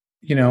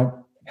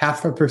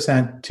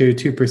 0.5% to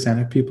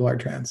 2% of people are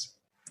trans.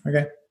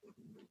 Okay.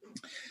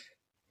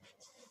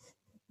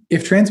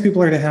 If trans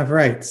people are to have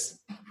rights,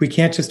 we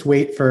can't just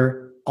wait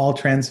for all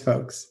trans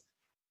folks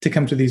to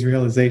come to these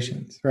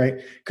realizations, right?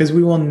 Because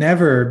we will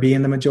never be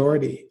in the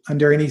majority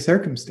under any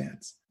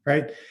circumstance,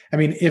 right? I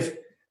mean, if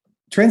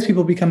trans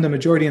people become the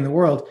majority in the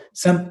world,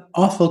 some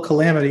awful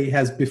calamity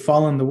has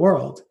befallen the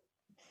world.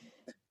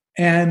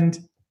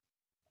 And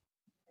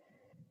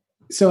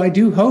so I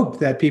do hope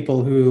that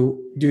people who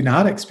do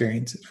not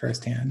experience it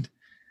firsthand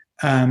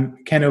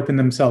can open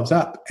themselves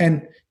up.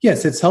 And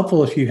yes, it's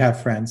helpful if you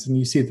have friends and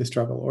you see the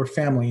struggle, or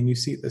family and you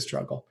see the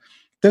struggle.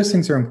 Those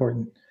things are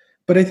important.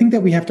 But I think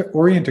that we have to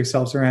orient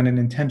ourselves around an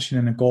intention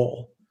and a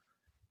goal.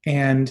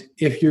 And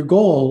if your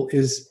goal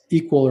is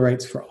equal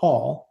rights for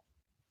all,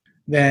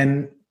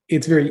 then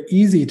it's very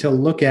easy to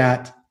look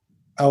at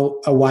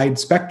a wide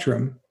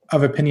spectrum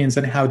of opinions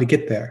on how to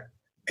get there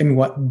and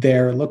what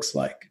there looks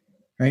like,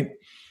 right?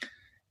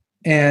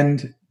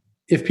 And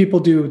if people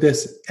do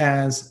this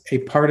as a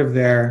part of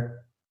their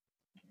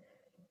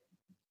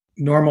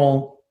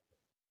normal,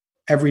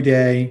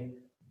 everyday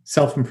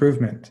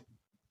self-improvement,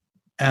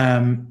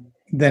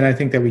 then I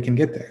think that we can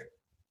get there.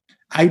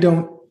 I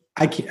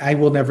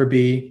will never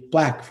be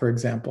Black, for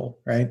example,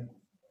 right?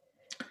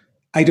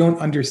 I don't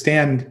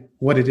understand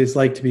what it is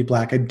like to be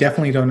Black. I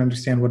definitely don't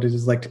understand what it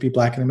is like to be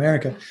Black in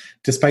America,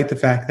 despite the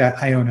fact that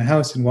I own a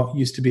house in what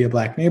used to be a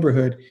Black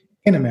neighborhood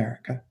in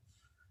America.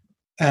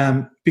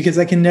 Because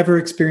I can never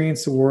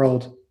experience the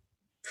world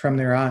from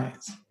their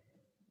eyes.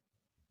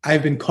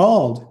 I've been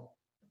called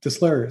to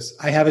slurs.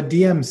 I have a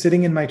DM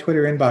sitting in my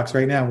Twitter inbox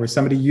right now where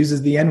somebody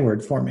uses the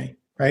N-word for me,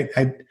 right?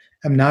 I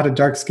am not a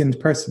dark-skinned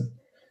person.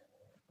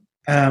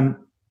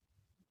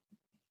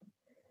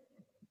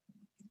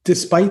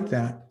 Despite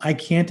that, I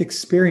can't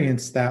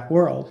experience that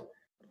world.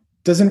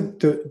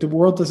 The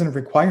world doesn't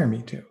require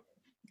me to.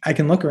 I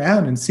can look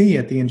around and see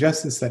at the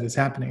injustice that is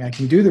happening. I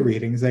can do the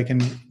readings. I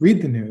can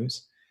read the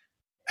news.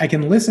 I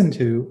can listen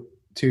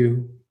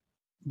to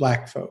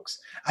Black folks.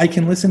 I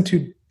can listen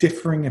to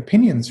differing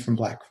opinions from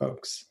Black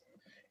folks.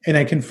 And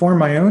I can form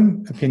my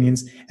own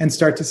opinions and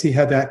start to see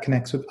how that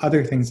connects with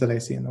other things that I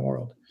see in the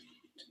world.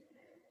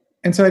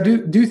 And so I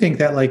do think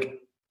that, like,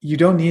 you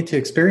don't need to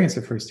experience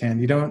it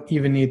firsthand. You don't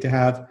even need to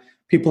have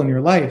people in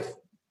your life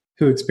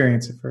who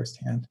experience it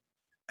firsthand.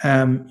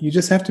 You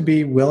just have to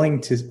be willing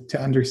to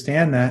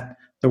understand that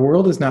the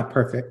world is not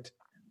perfect.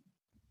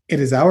 It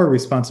is our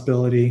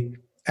responsibility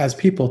as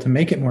people to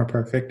make it more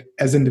perfect,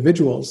 as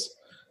individuals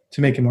to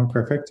make it more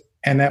perfect,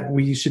 and that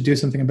we should do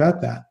something about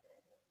that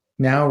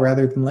now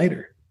rather than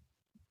later.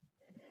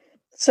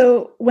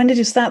 So when did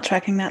you start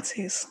tracking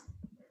Nazis?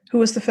 Who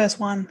was the first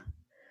one?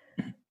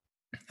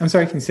 I'm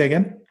sorry, can you say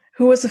again?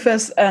 Who was the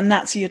first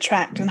Nazi you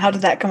tracked, and how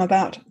did that come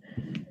about?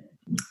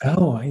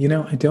 Oh, I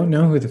don't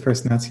know who the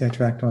first Nazi I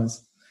tracked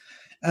was.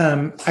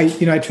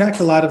 I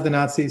tracked a lot of the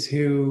Nazis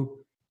who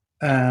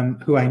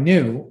I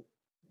knew,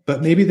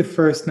 but maybe the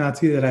first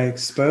Nazi that I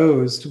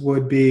exposed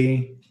would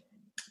be,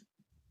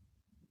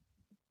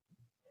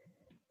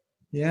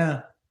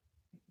 I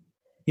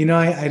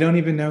don't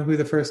even know who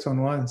the first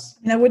one was.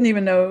 And I wouldn't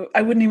even know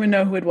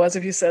who it was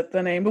if you said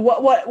the name. But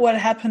what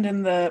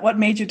happened what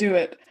made you do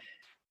it?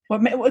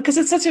 Because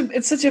it's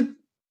such a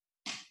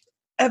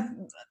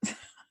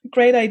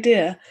great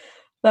idea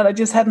that I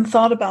just hadn't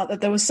thought about,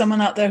 that there was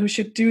someone out there who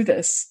should do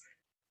this.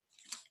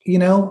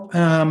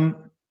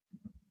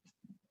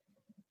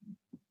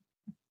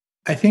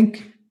 I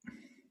think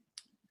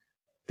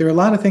there are a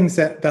lot of things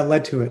that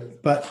led to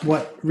it, but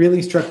what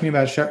really struck me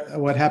about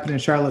what happened in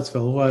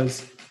Charlottesville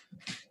was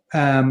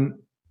the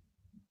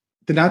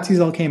Nazis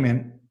all came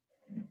in.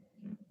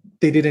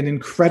 They did an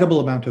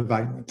incredible amount of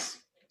violence.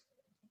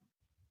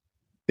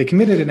 They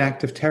committed an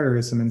act of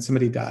terrorism and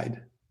somebody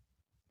died.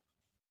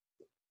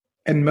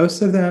 And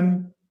most of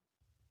them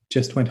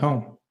just went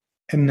home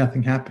and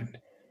nothing happened.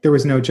 There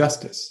was no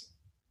justice.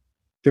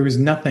 There was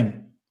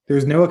nothing. There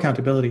was no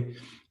accountability.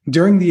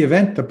 During the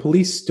event, the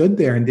police stood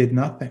there and did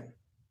nothing.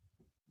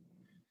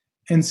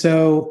 And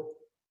so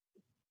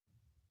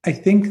I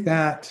think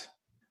that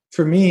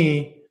for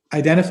me,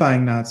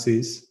 identifying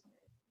Nazis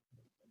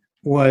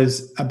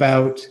was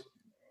about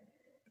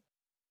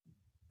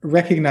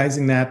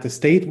recognizing that the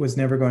state was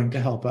never going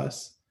to help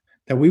us,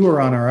 that we were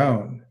on our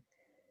own.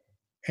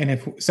 And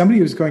if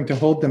somebody was going to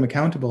hold them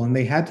accountable and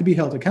they had to be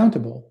held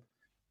accountable,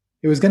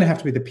 it was going to have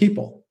to be the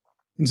people.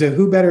 And so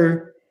who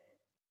better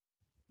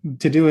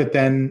to do it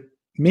than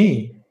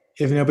me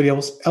if nobody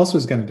else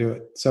was going to do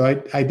it? So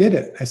I did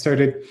it. I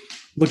started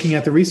looking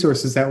at the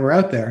resources that were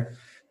out there,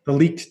 the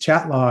leaked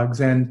chat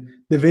logs and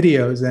the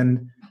videos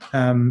and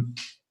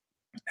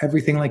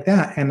everything like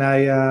that. And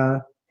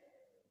I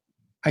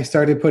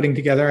started putting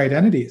together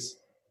identities.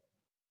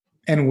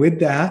 And with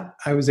that,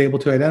 I was able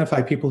to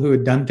identify people who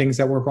had done things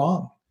that were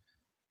wrong,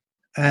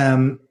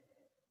 and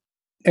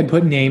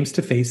put names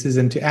to faces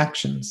and to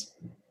actions.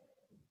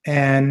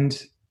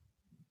 And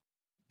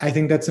I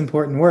think that's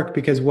important work,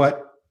 because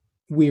what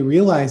we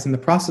realize in the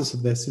process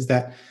of this is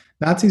that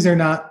Nazis are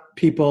not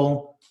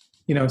people,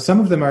 some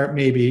of them are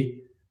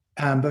maybe,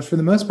 but for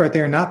the most part,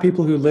 they are not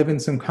people who live in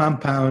some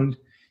compound,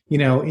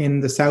 in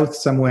the South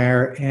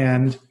somewhere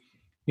and,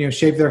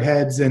 shave their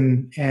heads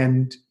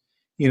and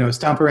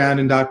stomp around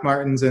in Doc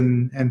Martens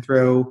and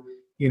throw,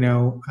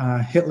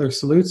 Hitler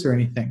salutes or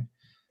anything.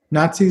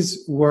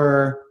 Nazis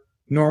were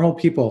normal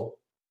people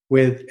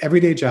with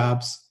everyday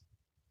jobs.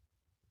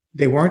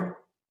 They weren't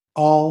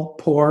all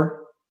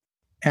poor,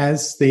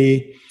 as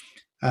the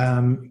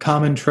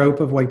common trope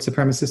of white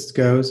supremacists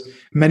goes.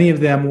 Many of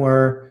them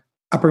were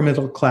upper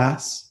middle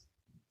class,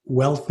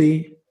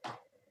 wealthy,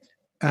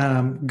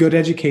 good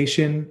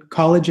education,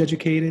 college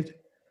educated.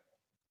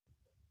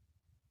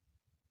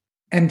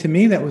 And to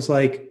me, that was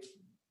like,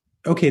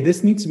 okay,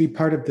 this needs to be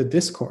part of the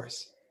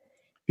discourse,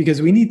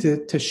 because we need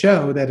to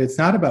show that it's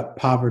not about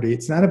poverty.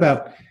 It's not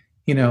about,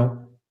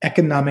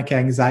 economic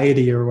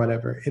anxiety or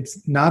whatever.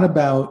 It's not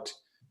about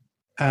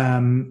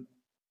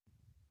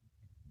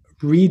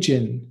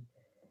region.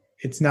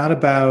 It's not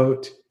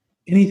about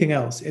anything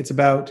else. It's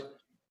about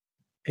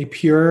a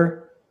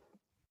pure,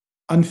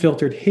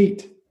 unfiltered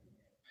hate.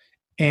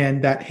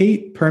 And that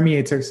hate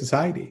permeates our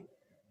society.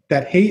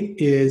 That hate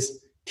is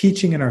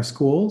teaching in our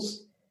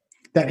schools.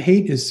 That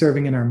hate is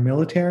serving in our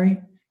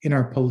military, in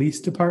our police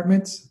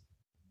departments.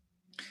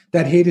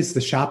 That hate is the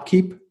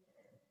shopkeep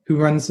who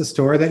runs the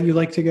store that you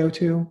like to go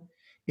to.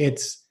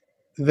 It's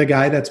the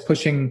guy that's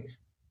pushing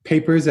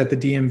papers at the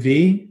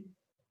DMV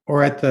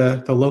or at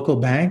the local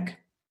bank.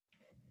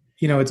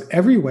 It's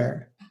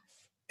everywhere.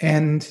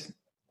 And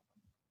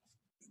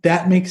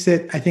that makes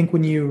it, I think,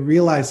 when you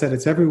realize that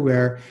it's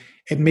everywhere,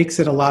 it makes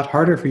it a lot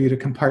harder for you to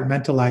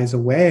compartmentalize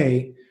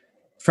away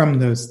from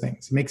those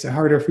things. It makes it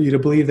harder for you to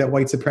believe that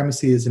white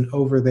supremacy is an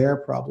over there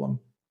problem.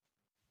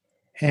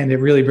 And it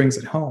really brings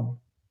it home.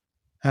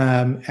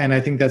 And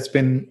I think that's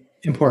been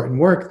important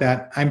work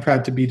that I'm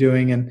proud to be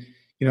doing. And,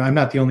 I'm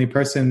not the only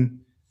person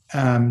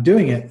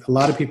doing it. A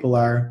lot of people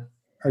are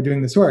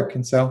doing this work.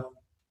 And so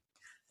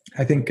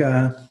I think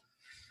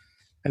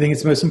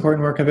it's the most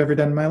important work I've ever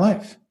done in my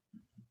life.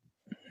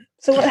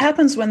 So what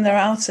happens when they're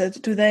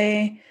outed?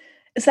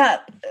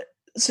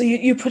 So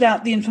you put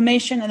out the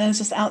information and then it's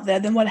just out there.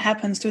 Then what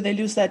happens? Do they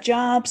lose their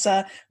jobs?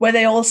 Were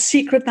they all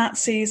secret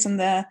Nazis and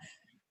their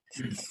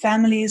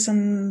families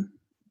and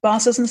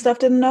bosses and stuff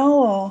didn't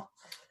know? Or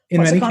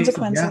what's the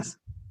consequences?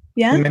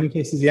 Yeah. In many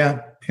cases,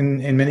 yeah.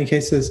 In many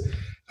cases,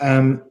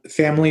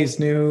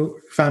 families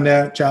found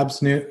out,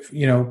 jobs knew,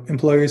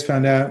 employers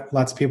found out,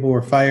 lots of people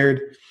were fired.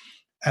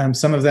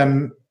 Some of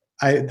them,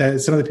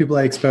 some of the people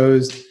I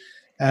exposed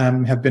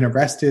have been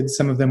arrested.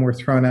 Some of them were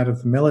thrown out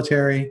of the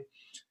military.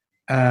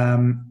 I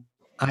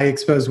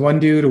exposed one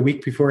dude a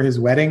week before his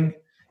wedding,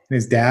 and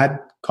his dad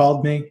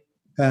called me,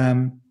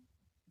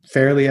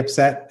 fairly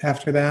upset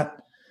after that.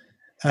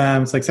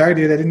 It's like, sorry,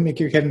 dude, I didn't make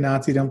your kid a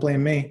Nazi. Don't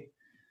blame me.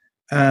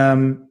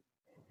 Some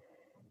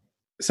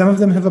of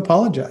them have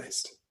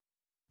apologized.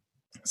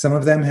 Some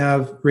of them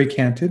have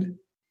recanted.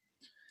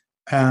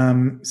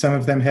 Some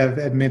of them have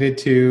admitted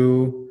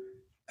to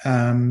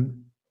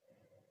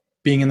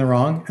being in the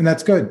wrong, and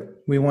that's good.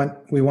 We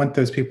want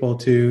those people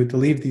to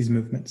leave these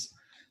movements.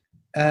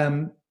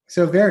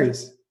 So it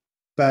varies,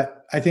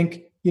 but I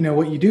think,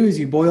 what you do is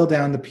you boil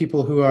down the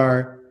people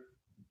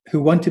who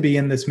want to be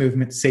in this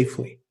movement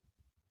safely,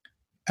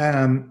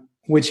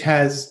 which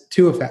has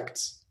two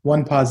effects,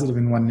 one positive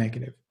and one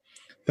negative.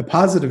 The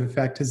positive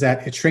effect is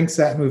that it shrinks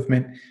that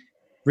movement,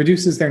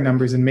 reduces their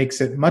numbers, and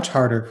makes it much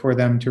harder for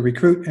them to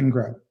recruit and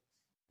grow.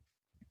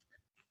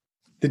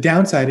 The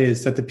downside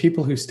is that the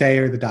people who stay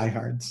are the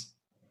diehards.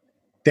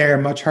 They're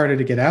much harder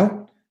to get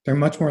out. They're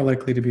much more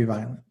likely to be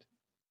violent.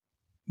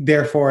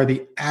 Therefore,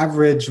 the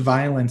average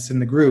violence in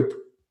the group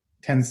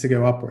tends to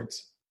go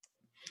upwards.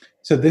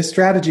 So this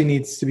strategy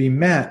needs to be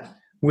met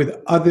with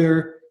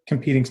other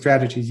competing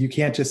strategies. You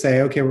can't just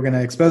say, okay, we're going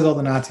to expose all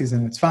the Nazis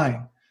and it's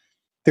fine.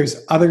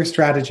 There's other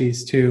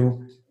strategies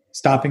to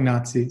stopping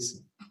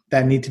Nazis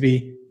that need to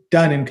be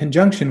done in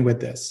conjunction with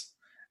this.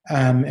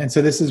 And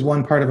so this is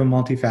one part of a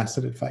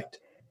multifaceted fight.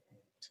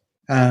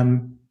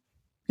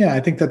 I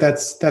think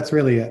that's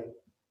really it.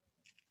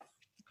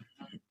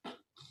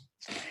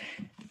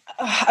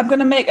 I'm going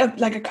to make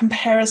a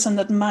comparison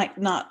that might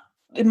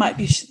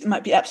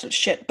be absolute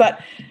shit. But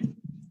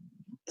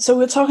so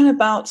we're talking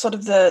about sort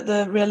of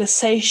the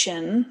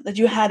realization that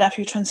you had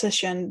after you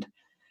transitioned,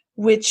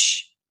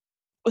 which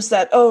was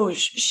that, oh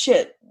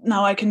shit,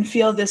 now I can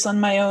feel this on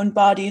my own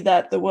body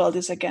that the world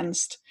is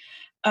against,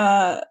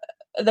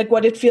 like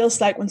what it feels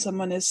like when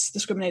someone is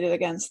discriminated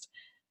against.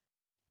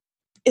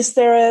 Is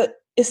there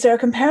a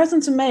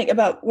comparison to make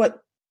about what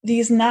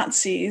these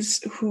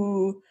Nazis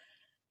who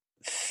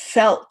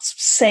felt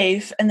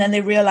safe and then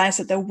they realized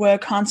that there were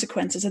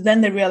consequences and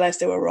then they realized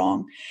they were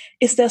wrong?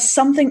 Is there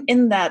something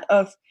in that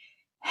of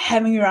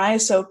having your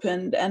eyes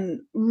opened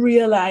and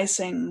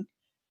realizing?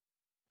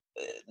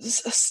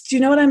 Do you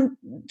know what I'm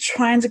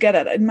trying to get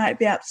at? It might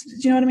be do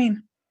you know what I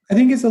mean? I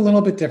think it's a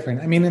little bit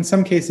different. I mean, in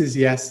some cases,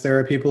 yes, there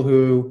are people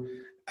who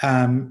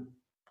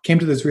came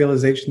to those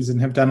realizations and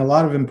have done a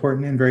lot of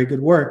important and very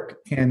good work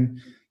in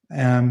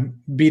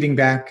beating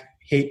back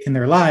hate in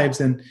their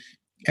lives, and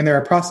there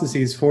are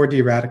processes for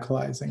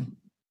de-radicalizing.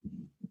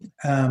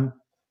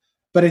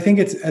 But I think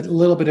it's a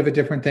little bit of a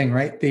different thing,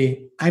 right?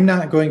 I'm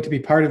not going to be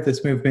part of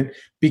this movement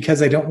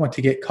because I don't want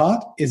to get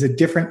caught is a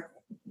different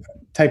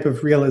type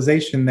of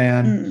realization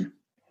than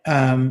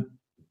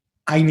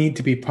I need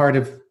to be part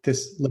of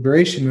this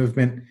liberation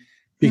movement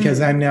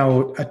because I'm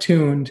now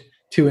attuned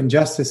to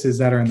injustices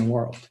that are in the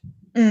world.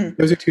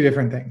 Those are two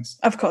different things.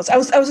 Of course. I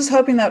was just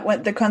hoping that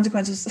when the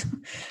consequences,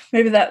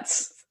 maybe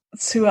that's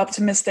too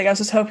optimistic. I was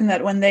just hoping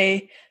that when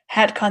they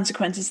had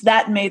consequences,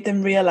 that made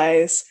them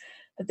realize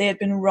that they had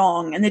been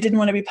wrong and they didn't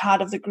want to be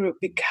part of the group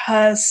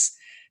because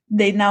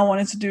they now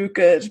wanted to do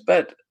good.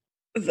 But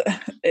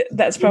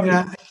that's probably...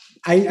 Yeah,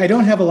 I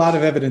don't have a lot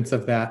of evidence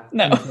of that.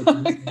 No.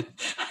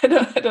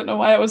 I don't know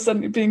why I was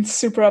suddenly being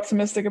super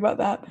optimistic about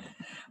that.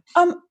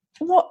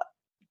 What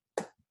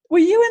were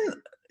you in?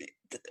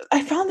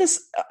 I found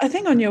this, I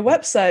think, on your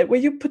website where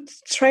you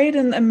portrayed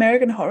an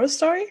American Horror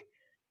Story.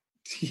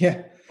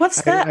 Yeah.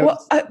 What's that?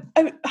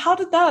 How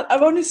did that?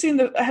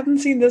 I haven't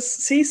seen this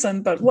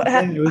season, but what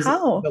happened? It was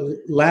how?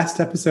 The last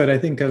episode, I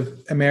think, of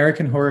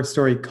American Horror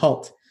Story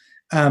Cult.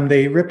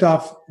 They ripped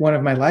off one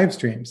of my live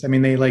streams. I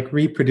mean, they like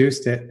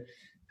reproduced it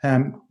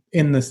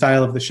in the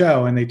style of the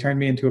show, and they turned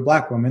me into a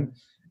Black woman,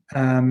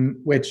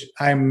 which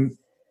I'm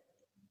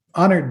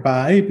honored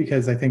by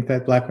because I think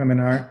that Black women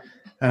are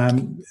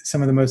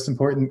some of the most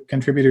important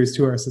contributors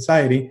to our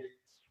society.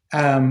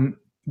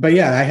 But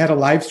yeah, I had a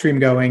live stream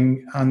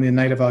going on the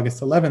night of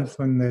August 11th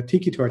when the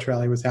Tiki Torch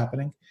rally was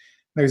happening.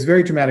 There was a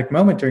very dramatic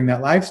moment during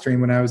that live stream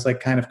when I was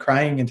like kind of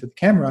crying into the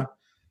camera.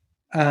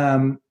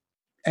 And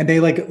they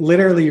like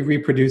literally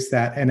reproduced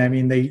that. And I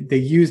mean, they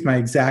used my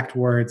exact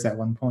words at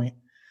one point.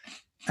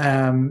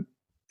 And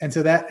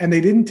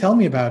they didn't tell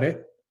me about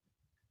it.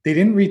 They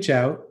didn't reach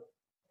out.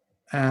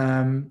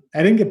 I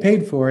didn't get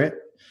paid for it.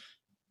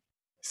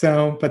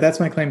 So, but that's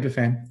my claim to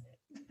fame.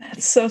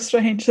 That's so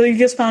strange. So you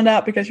just found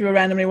out because you were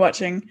randomly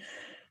watching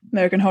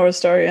American Horror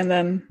Story and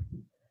then...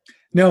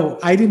 No,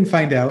 I didn't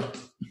find out.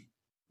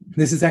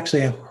 This is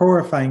actually a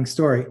horrifying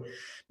story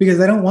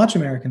because I don't watch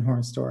American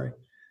Horror Story.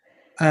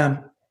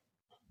 My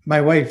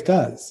wife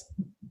does.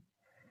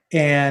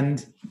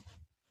 And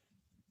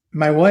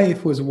my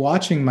wife was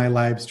watching my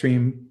live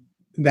stream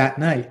that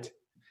night.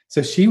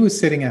 So she was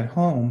sitting at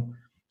home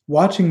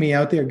watching me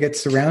out there get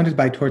surrounded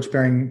by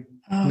torch-bearing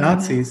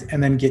Nazis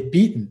and then get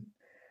beaten.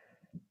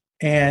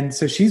 And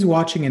so she's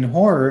watching in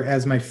horror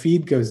as my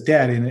feed goes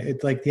dead. And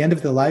it's like the end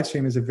of the live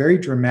stream is a very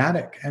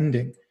dramatic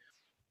ending.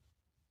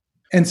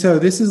 And so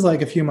this is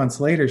like a few months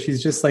later,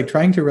 she's just like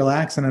trying to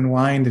relax and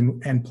unwind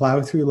and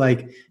plow through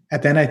like,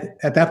 at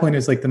that point, it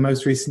was like the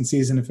most recent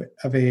season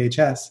of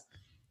AHS.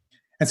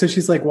 And so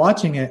she's like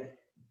watching it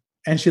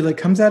and she like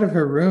comes out of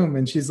her room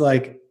and she's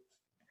like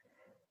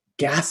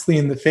ghastly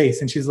in the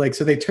face. And she's like,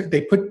 so they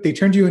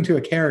turned you into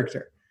a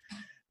character.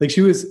 Like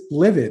she was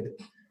livid.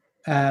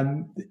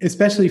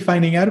 Especially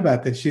finding out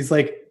about this. She's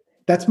like,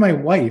 that's my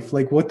wife.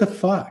 Like, what the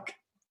fuck?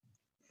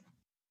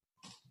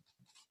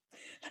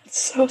 That's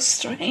so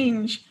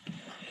strange.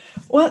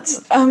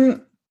 What's,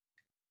 okay,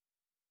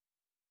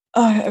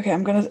 I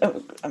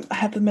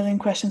have a million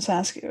questions to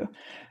ask you.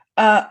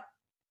 Tell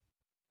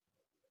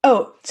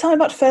me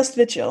about First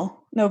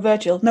Vigil. No,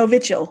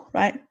 Vigil,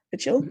 right?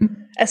 Vigil?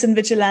 Mm-hmm. As in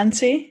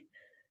vigilante?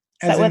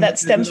 Is that where that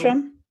stems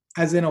from?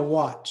 As in a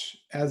watch.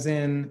 As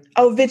in...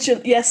 Oh, Vigil,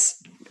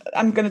 yes.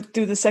 I'm going to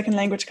do the second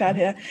language card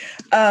here.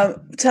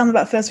 Tell me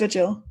about First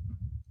Vigil.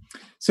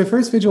 So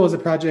First Vigil is a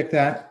project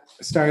that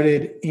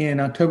started in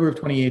October of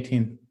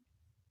 2018.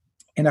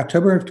 And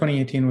October of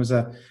 2018 was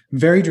a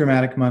very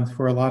dramatic month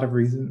for a lot of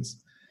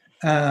reasons.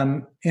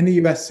 In the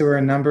US, there were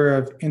a number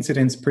of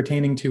incidents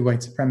pertaining to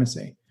white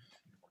supremacy.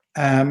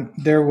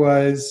 There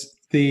was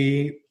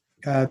the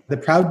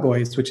Proud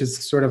Boys, which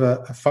is sort of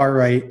a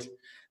far-right,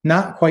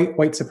 not quite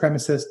white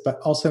supremacist, but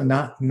also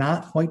not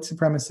white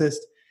supremacist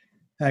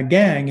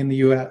gang in the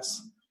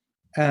US.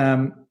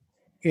 And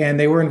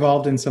they were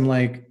involved in some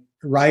like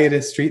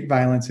riotous street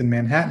violence in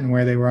Manhattan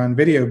where they were on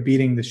video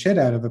beating the shit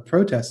out of a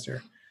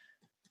protester.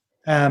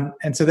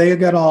 And so they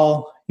got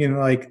all,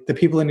 like the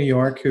people in New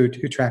York who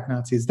track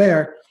Nazis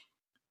there,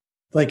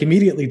 like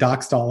immediately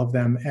doxed all of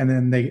them, and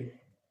then they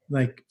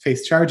like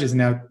faced charges.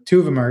 Now 2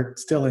 of them are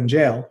still in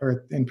jail,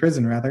 or in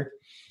prison rather.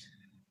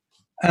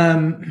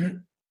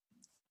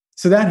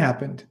 So that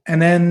happened.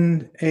 And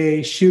then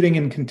a shooting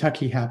in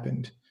Kentucky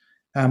happened,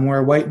 where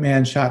a white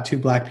man shot 2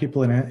 black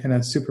people in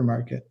a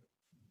supermarket.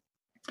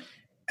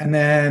 And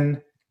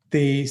then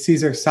the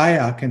Cesar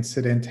Sayoc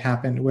incident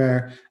happened,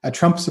 where a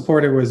Trump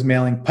supporter was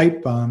mailing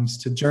pipe bombs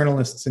to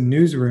journalists in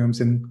newsrooms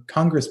and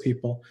Congress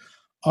people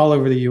all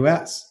over the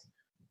US.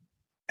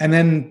 And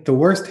then the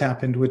worst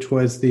happened, which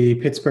was the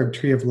Pittsburgh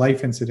Tree of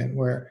Life incident,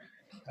 where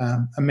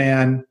a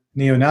man,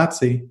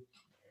 neo-Nazi,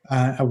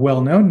 a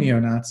well-known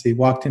neo-Nazi,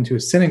 walked into a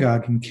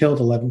synagogue and killed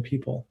 11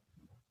 people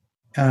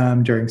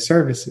during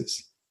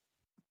services.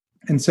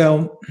 And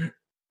so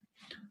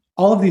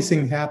all of these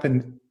things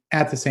happened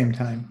at the same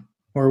time,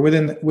 or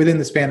within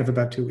the span of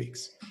about 2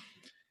 weeks.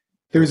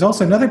 There was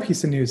also another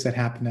piece of news that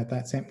happened at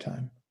that same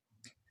time,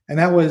 and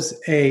that was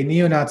a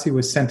neo-Nazi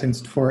was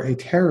sentenced for a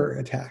terror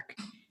attack.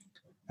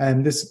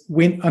 And this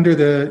flew under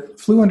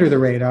the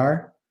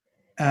radar.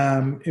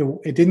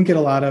 It didn't get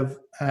a lot of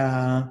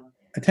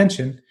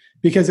attention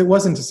because it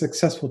wasn't a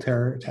successful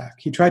terror attack.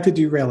 He tried to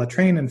derail a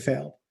train and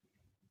failed.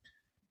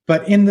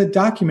 But in the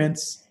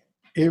documents,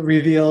 it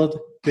revealed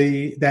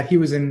that he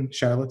was in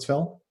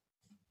Charlottesville.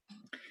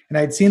 And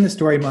I'd seen the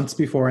story months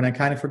before, and I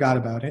kind of forgot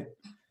about it.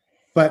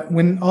 But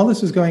when all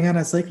this was going on, I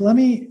was like,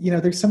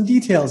 there's some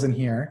details in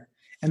here.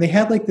 And they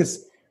had like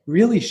this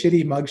really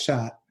shitty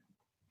mugshot.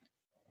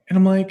 And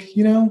I'm like,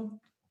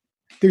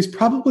 there's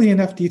probably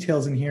enough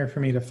details in here for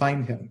me to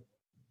find him.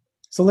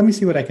 So let me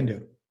see what I can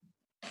do.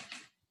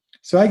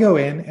 So I go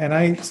in and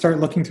I start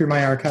looking through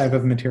my archive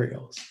of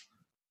materials.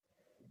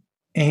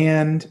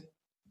 And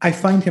I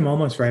find him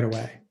almost right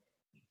away.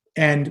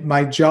 And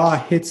my jaw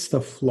hits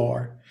the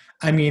floor.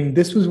 I mean,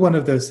 this was one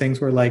of those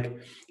things where, like,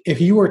 if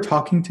you were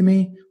talking to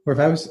me, or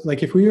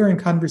if we were in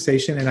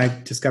conversation and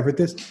I discovered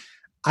this,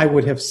 I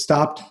would have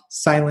stopped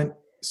silent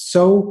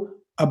so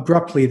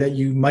abruptly that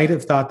you might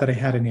have thought that I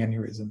had an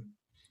aneurysm.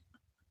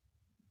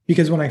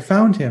 Because when I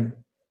found him,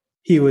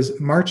 he was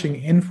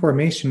marching in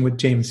formation with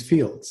James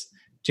Fields.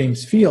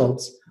 James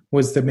Fields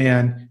was the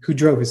man who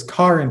drove his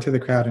car into the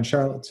crowd in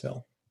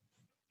Charlottesville.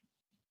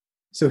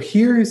 So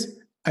here's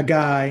a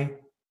guy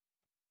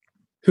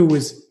who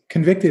was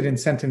convicted and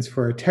sentenced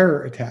for a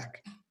terror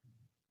attack,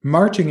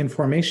 marching in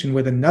formation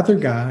with another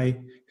guy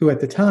who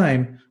at the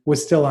time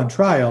was still on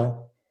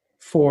trial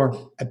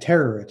for a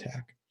terror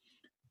attack.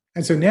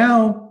 And so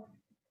now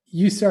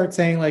you start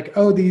saying like,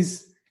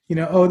 this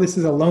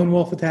is a lone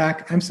wolf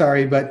attack. I'm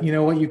sorry, but you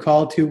know what you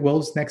call 2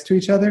 wolves next to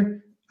each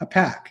other? A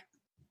pack.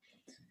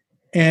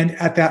 And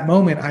at that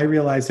moment, I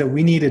realized that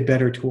we needed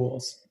better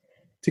tools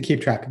to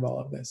keep track of all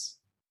of this.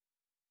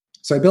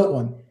 So I built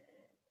one,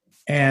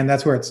 and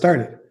that's where it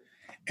started.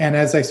 And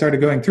as I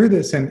started going through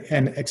this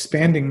and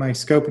expanding my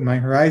scope and my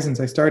horizons,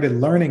 I started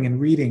learning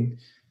and reading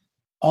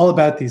all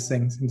about these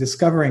things and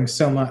discovering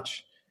so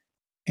much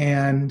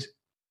and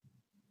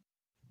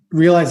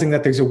realizing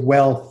that there's a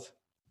wealth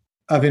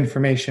of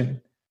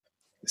information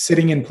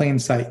sitting in plain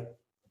sight.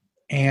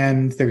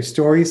 And there's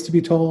stories to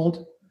be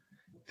told.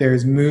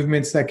 There's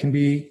movements that can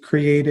be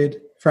created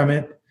from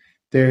it.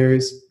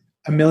 There's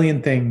a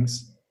million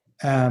things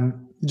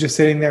just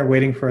sitting there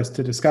waiting for us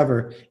to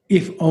discover,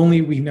 if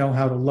only we know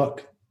how to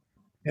look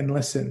and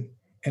listen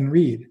and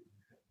read.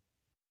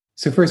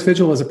 So First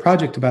Vigil was a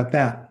project about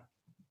that.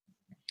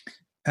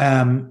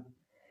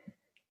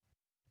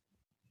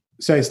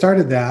 So I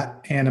started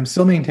that, and I'm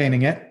still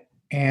maintaining it,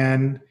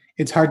 and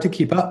it's hard to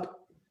keep up,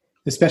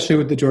 especially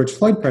with the George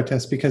Floyd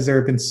protests, because there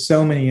have been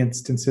so many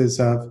instances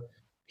of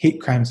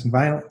hate crimes and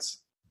violence.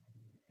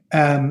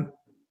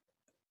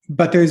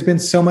 But there's been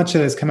so much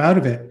that has come out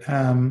of it,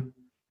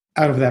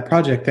 out of that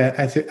project, that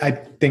I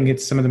think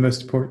it's some of the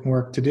most important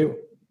work to do.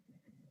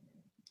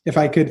 If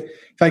I could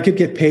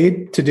get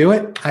paid to do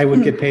it, I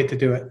would get paid to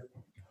do it.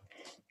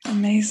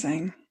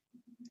 Amazing.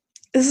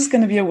 This is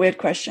going to be a weird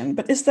question,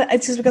 but it's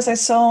just because I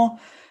saw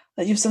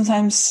that you've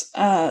sometimes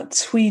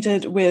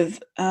tweeted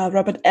with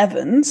Robert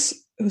Evans,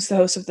 who's the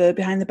host of the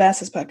Behind the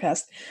Bastards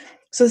podcast.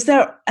 So is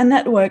there a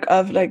network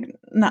of like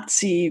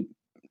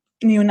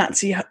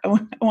neo-Nazi, I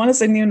want to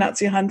say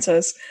neo-Nazi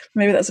hunters.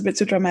 Maybe that's a bit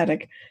too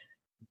dramatic.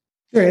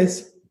 There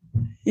is.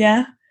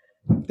 Yeah?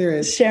 There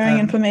is. Sharing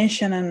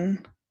information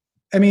and...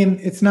 I mean,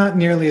 it's not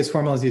nearly as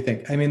formal as you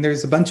think. I mean,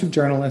 there's a bunch of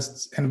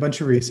journalists and a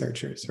bunch of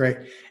researchers, right?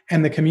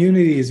 And the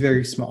community is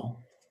very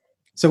small.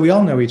 So we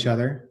all know each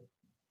other,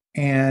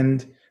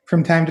 and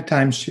from time to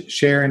time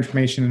share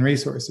information and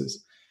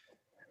resources.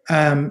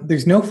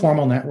 There's no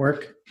formal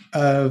network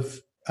of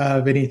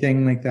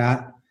anything like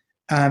that.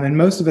 And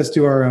most of us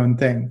do our own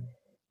thing.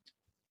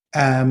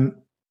 But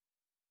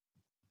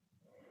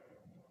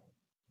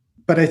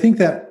I think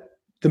that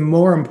the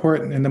more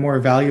important and the more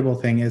valuable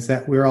thing is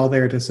that we're all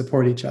there to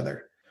support each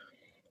other,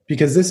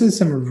 because this is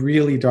some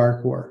really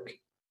dark work.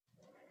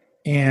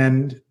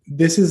 And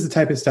this is the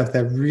type of stuff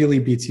that really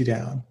beats you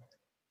down.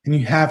 And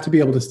you have to be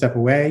able to step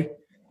away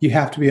You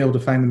have to be able to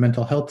find the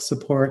mental health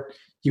support.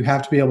 You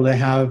have to be able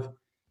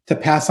to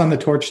pass on the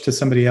torch to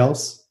somebody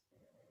else.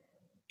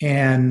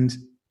 And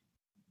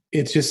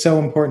it's just so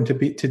important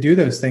to do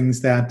those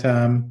things that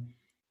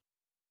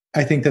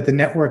I think that the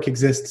network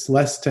exists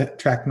less to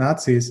track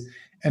Nazis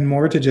and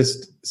more to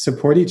just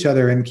support each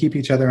other and keep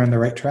each other on the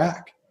right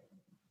track.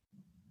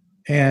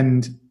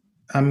 And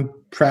I'm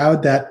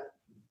proud that,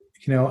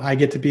 I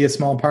get to be a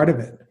small part of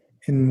it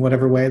in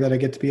whatever way that I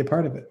get to be a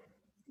part of it.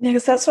 Yeah,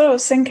 because that's what I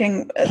was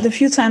thinking. The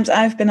few times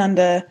I've been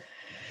under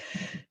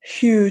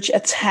huge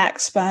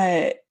attacks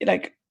by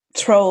like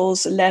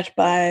trolls led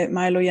by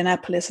Milo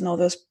Yiannopoulos and all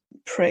those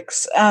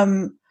pricks,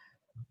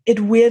 it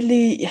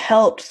weirdly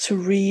helped to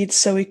read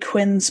Zoe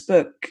Quinn's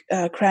book,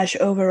 Crash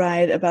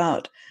Override,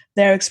 about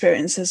their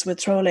experiences with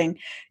trolling.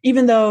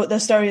 Even though the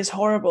story is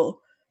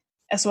horrible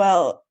as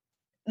well,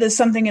 there's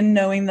something in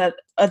knowing that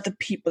other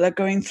people are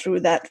going through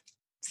that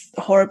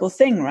horrible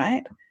thing,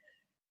 right?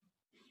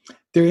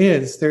 There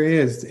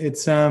is.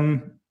 It's,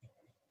 I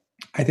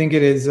think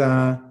it is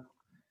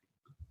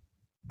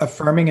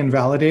affirming and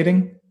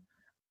validating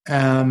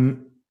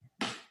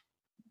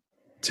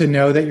to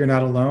know that you're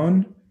not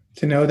alone,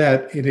 to know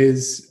that it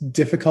is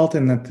difficult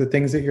and that the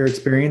things that you're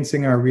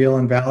experiencing are real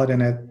and valid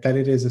and that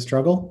it is a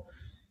struggle.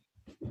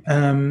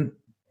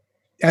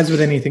 As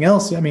with anything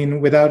else,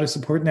 without a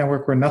support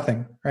network, we're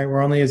nothing, right?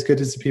 We're only as good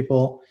as the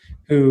people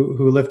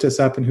who lift us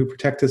up and who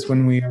protect us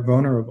when we are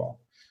vulnerable.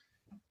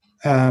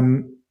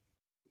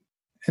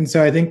 And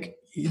so I think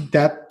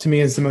that to me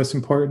is the most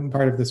important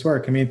part of this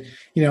work.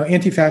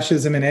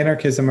 Anti-fascism and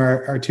anarchism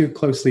are two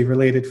closely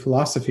related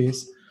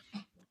philosophies.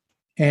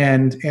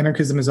 And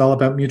anarchism is all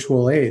about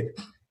mutual aid.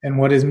 And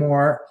what is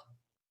more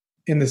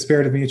in the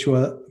spirit of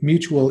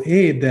mutual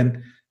aid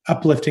than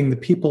uplifting the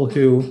people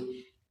who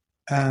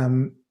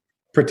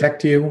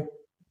protect you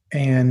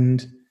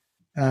and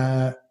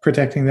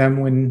protecting them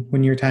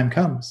when your time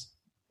comes.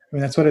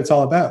 That's what it's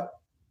all about.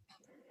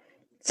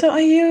 So are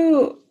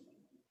you,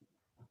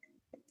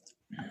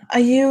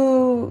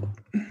 I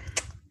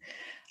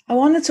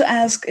wanted to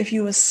ask if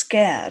you were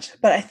scared,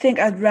 but I think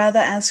I'd rather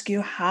ask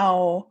you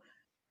how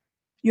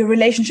your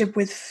relationship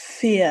with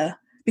fear,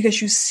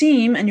 because you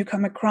seem and you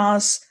come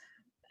across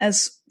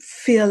as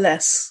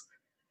fearless.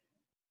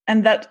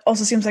 And that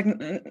also seems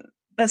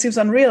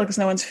unreal because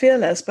no one's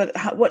fearless, but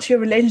what's your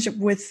relationship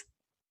with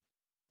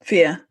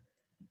fear?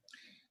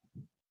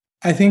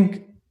 I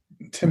think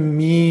to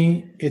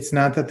me, it's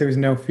not that there's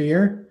no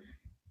fear.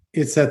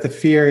 It's that the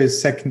fear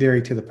is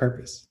secondary to the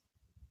purpose.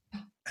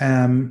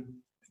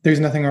 There's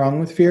nothing wrong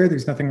with fear.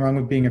 There's nothing wrong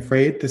with being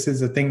afraid. This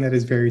is a thing that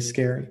is very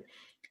scary.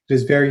 It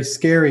is very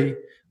scary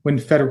when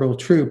federal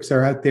troops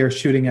are out there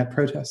shooting at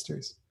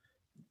protesters.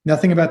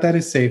 Nothing about that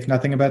is safe.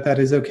 Nothing about that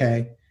is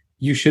okay.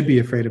 You should be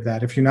afraid of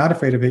that. If you're not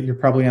afraid of it, you're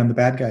probably on the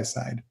bad guy's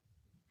side.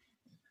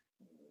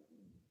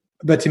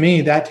 But to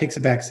me, that takes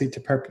a backseat to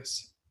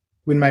purpose.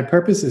 When my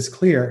purpose is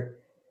clear,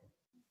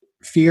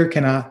 fear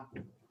cannot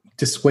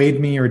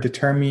dissuade me or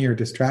deter me or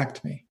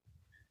distract me.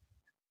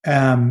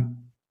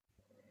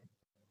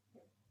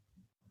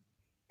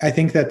 I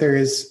think that there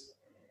is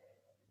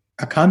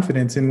a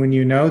confidence in when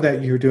you know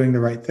that you're doing the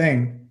right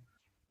thing,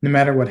 no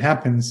matter what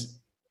happens,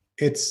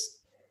 it's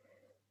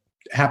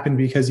happened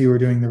because you were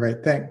doing the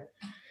right thing.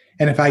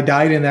 And if I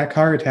died in that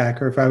car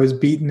attack, or if I was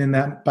beaten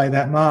by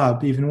that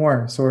mob, even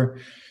worse, or,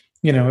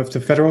 if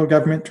the federal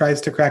government tries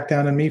to crack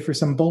down on me for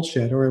some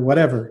bullshit or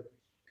whatever,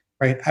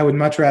 right? I would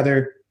much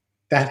rather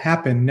that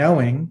happen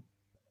knowing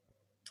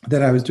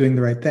that I was doing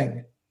the right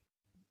thing.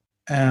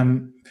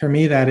 For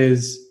me, that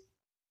is,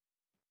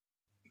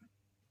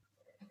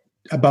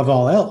 above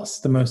all else,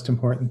 the most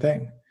important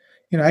thing.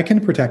 I can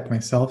protect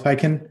myself. I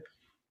can,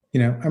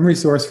 I'm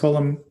resourceful.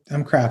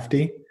 I'm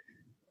crafty.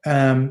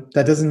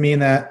 That doesn't mean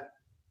that,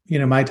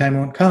 my time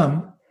won't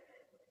come,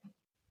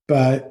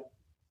 but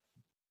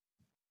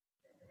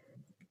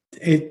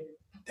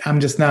I'm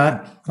just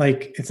not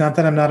it's not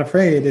that I'm not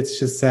afraid. It's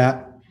just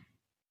that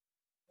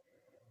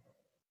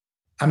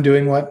I'm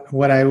doing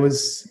what I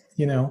was,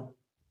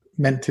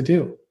 meant to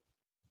do.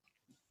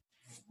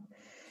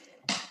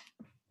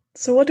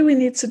 So what do we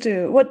need to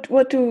do?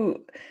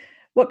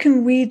 What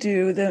can we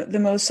do? The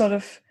most sort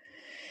of,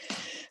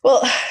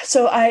 well,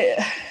 so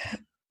I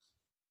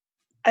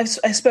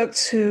spoke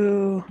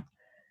to,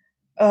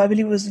 I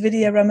believe it was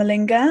Vidya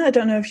Ramalinga. I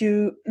don't know if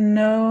you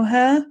know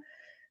her.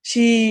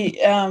 She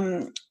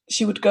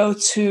would go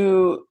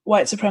to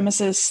white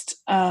supremacist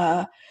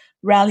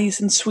rallies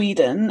in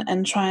Sweden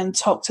and try and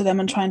talk to them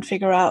and try and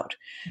figure out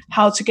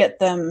how to get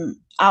them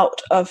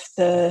out of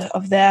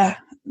their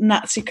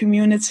Nazi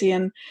community.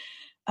 And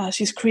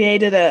she's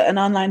created an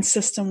online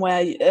system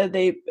where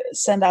they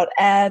send out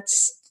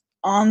ads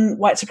on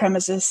white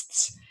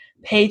supremacists'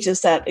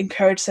 pages that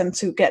encourage them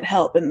to get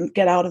help and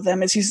get out of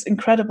them. She's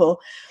incredible.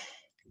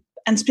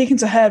 And speaking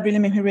to her really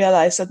made me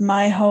realize that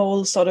my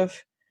whole sort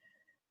of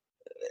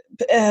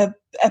a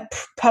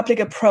public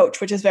approach,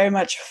 which is very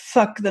much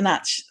fuck the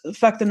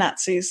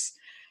Nazis,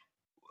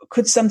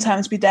 could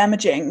sometimes be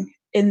damaging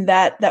in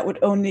that would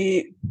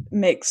only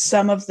make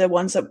some of the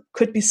ones that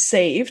could be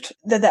saved,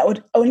 that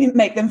would only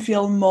make them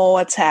feel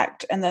more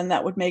attacked, and then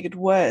that would make it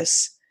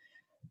worse.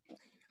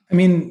 I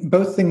mean,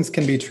 both things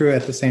can be true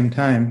at the same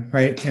time,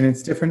 right? And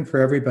it's different for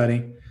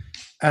everybody.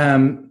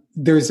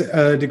 There's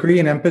a degree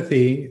in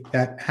empathy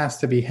that has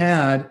to be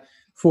had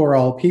for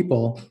all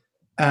people.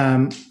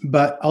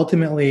 But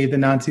ultimately, the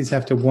Nazis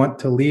have to want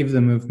to leave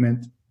the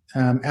movement.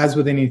 As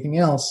with anything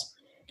else,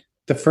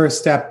 the first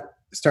step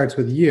starts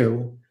with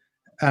you.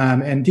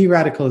 And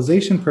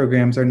de-radicalization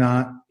programs are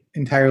not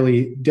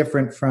entirely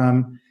different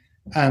from,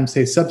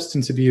 say,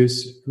 substance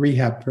abuse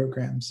rehab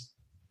programs.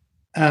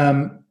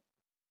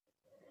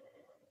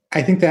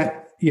 I think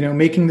that,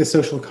 making the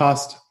social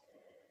cost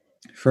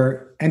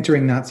for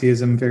entering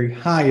Nazism very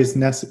high is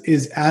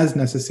as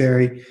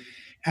necessary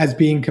as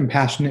being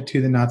compassionate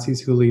to the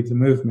Nazis who leave the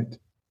movement.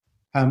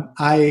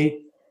 I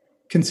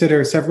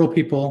consider several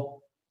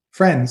people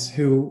friends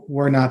who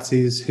were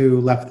Nazis who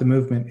left the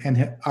movement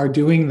and are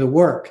doing the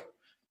work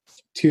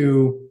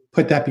to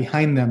put that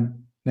behind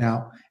them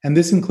now. And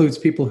this includes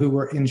people who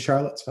were in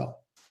Charlottesville.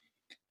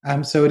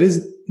 So it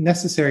is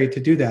necessary to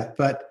do that.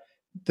 But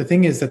the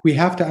thing is that we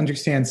have to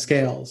understand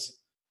scales.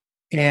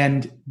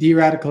 And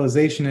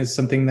de-radicalization is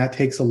something that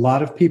takes a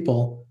lot of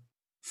people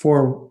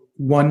for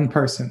one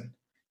person.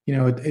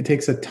 It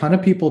takes a ton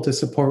of people to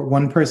support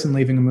one person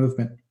leaving a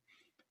movement.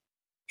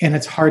 And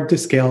it's hard to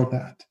scale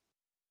that.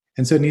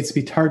 And so it needs to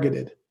be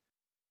targeted.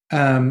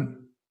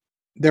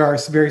 There are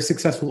very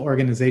successful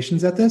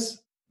organizations at this,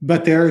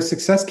 but there are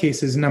success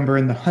cases number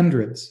in the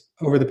hundreds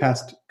over the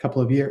past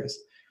couple of years.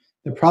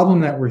 The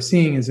problem that we're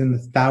seeing is in the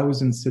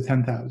thousands to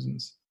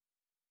 10,000s.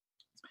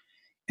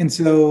 And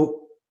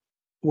so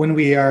when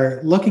we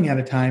are looking at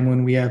a time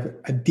when we have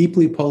a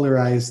deeply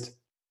polarized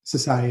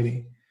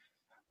society,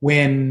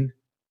 when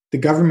the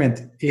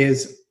government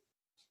is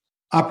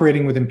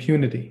operating with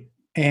impunity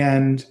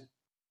and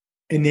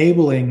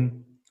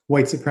enabling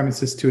white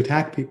supremacists to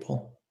attack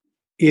people,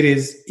 it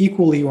is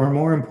equally or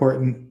more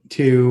important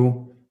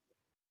to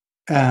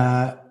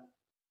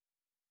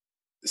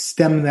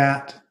stem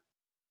that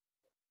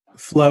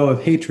flow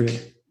of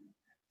hatred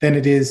than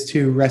it is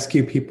to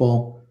rescue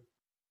people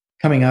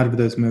coming out of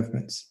those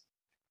movements.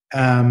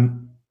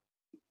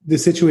 The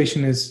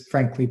situation is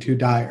frankly too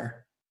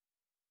dire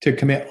to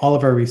commit all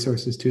of our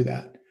resources to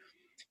that.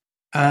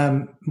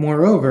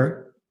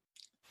 Moreover,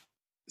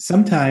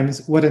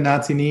 sometimes what a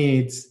Nazi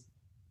needs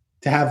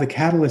to have the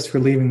catalyst for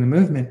leaving the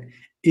movement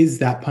is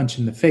that punch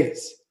in the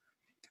face.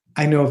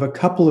 I know of a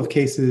couple of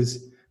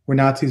cases where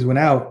Nazis went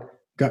out,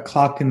 got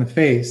clocked in the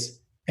face,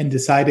 and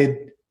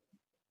decided,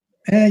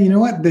 you know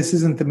what, this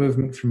isn't the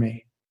movement for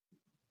me.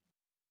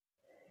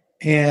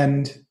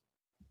 And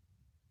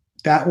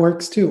that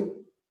works too.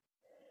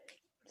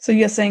 So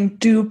you're saying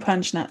do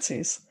punch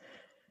Nazis?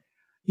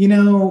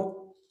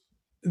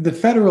 The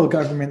federal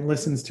government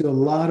listens to a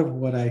lot of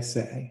what I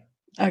say.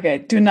 Okay,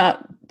 do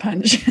not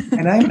punch.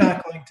 And I'm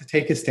not going to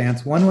take a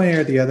stance one way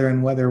or the other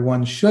on whether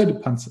one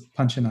should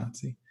punch a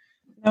Nazi.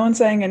 No one's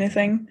saying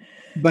anything.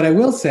 But I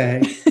will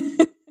say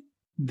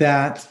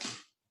that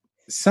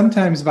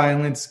sometimes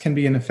violence can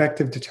be an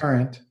effective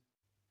deterrent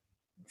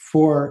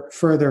for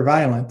further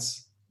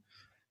violence,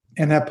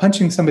 and that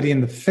punching somebody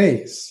in the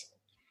face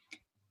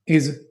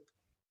is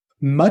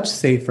much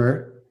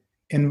safer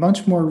and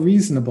much more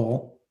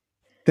reasonable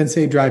than,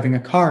 say, driving a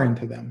car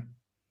into them.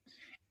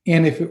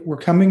 And if it were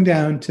coming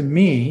down to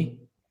me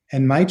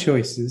and my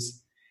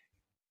choices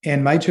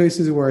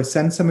were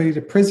send somebody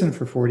to prison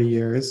for 40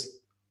 years,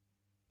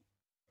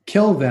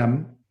 kill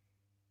them,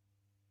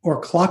 or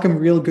clock them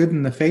real good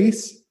in the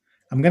face,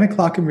 I'm going to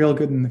clock them real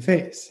good in the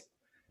face.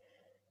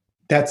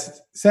 That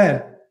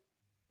said,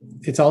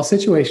 it's all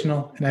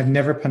situational, and I've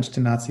never punched a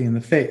Nazi in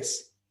the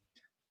face.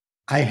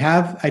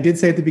 I did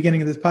say at the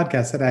beginning of this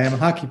podcast that I am a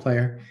hockey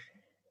player,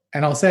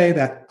 and I'll say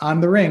that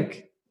on the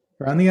rink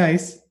or on the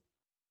ice,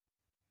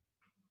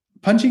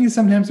 punching is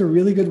sometimes a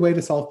really good way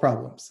to solve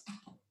problems.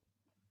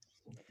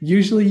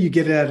 Usually you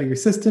get it out of your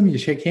system, you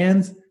shake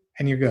hands,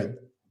 and you're good.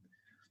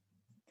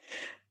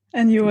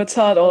 And you were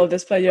taught all of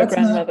this by your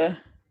grandmother.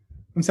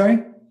 I'm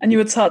sorry? And you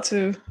were taught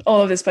to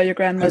all of this by your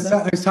grandmother.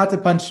 I was taught to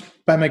punch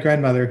by my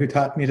grandmother, who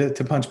taught me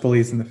to punch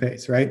bullies in the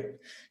face, right?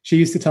 She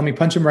used to tell me,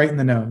 punch them right in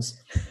the nose.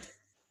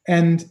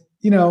 And,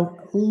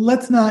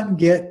 let's not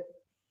get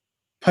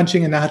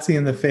punching a Nazi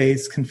in the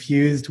face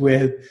confused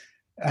with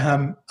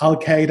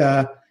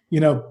Al-Qaeda,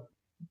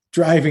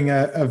 driving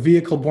a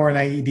vehicle-borne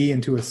IED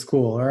into a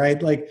school, all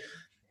right? Like,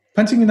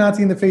 punching a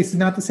Nazi in the face is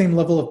not the same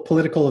level of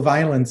political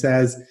violence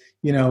as,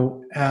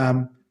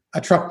 a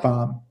truck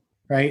bomb,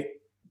 right?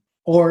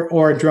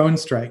 Or a drone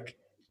strike.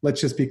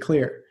 Let's just be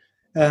clear.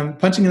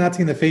 Punching a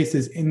Nazi in the face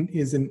is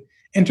an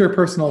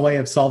interpersonal way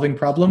of solving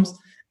problems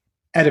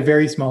at a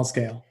very small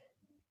scale.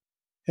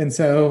 And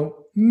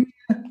so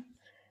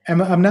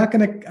I'm not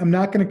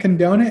gonna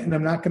condone it, and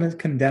I'm not gonna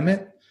condemn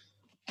it.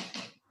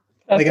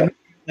 Okay.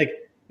 Like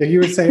if you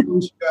would say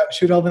we should go out and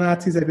shoot all the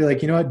Nazis, I'd be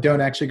like, you know what?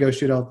 Don't actually go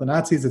shoot all the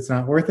Nazis. It's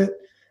not worth it.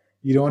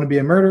 You don't want to be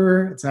a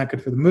murderer. It's not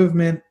good for the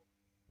movement.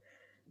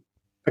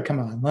 But come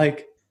on,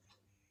 like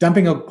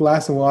dumping a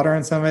glass of water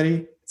on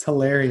somebody, it's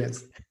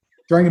hilarious.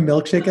 Throwing a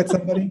milkshake at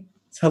somebody,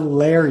 it's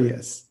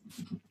hilarious.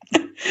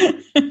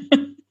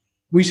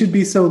 We should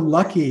be so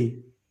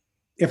lucky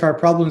if our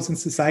problems in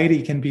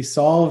society can be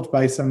solved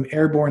by some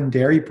airborne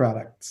dairy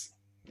products.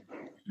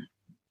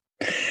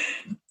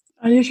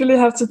 I usually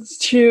have to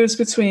choose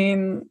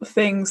between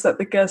things that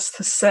the guest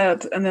has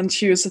said and then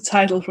choose a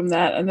title from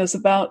that. And there's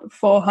about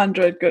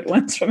 400 good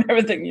ones from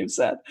everything you've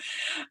said.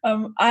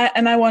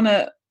 I want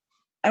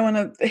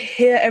to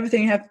hear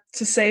everything you have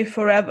to say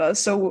forever.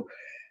 So,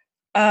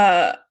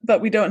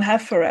 but we don't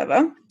have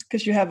forever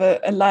because you have a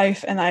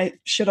life and I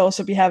should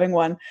also be having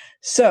one.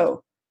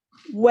 So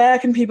where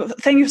can people,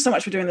 thank you so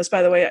much for doing this,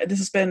 by the way. This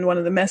has been one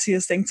of the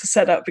messiest things to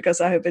set up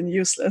because I have been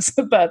useless,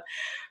 but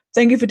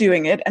thank you for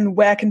doing it. And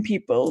where can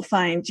people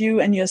find you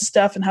and your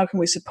stuff, and how can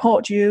we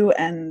support you?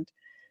 And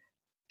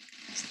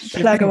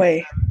plug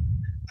away.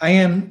 I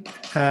am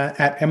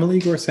at Emily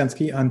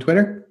Gorsensky on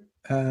Twitter.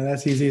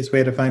 That's the easiest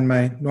way to find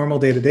my normal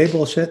day-to-day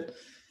bullshit.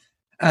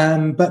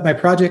 But my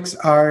projects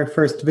are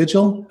First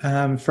Vigil,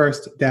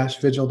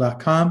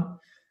 first-vigil.com.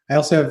 I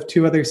also have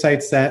two other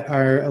sites that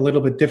are a little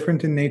bit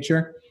different in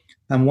nature.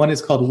 One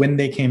is called When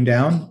They Came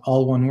Down,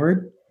 all one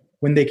word,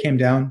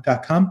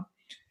 whentheycamedown.com.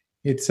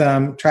 It's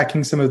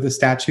tracking some of the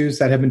statues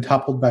that have been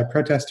toppled by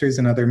protesters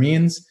and other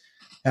means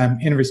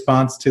in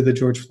response to the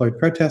George Floyd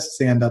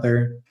protests and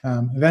other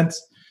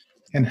events.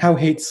 And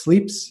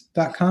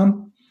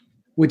howhatesleeps.com,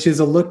 which is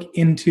a look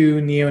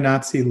into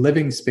neo-Nazi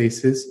living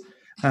spaces.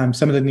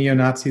 Some of the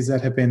neo-Nazis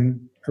that have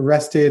been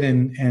arrested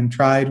and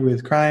tried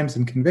with crimes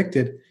and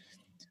convicted,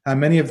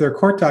 many of their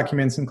court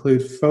documents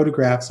include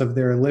photographs of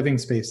their living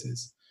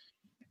spaces.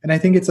 And I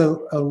think it's a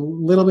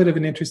little bit of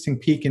an interesting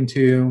peek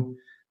into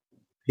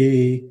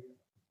the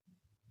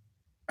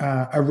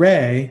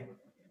array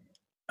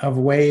of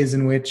ways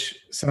in which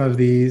some of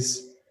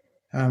these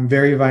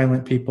very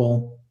violent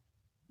people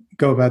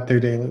go about their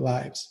daily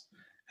lives.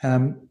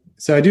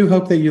 So I do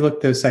hope that you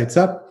look those sites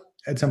up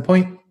at some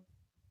point.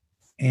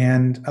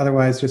 And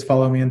otherwise, just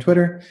follow me on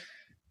Twitter.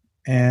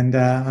 And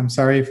I'm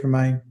sorry for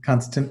my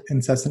constant,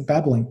 incessant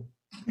babbling.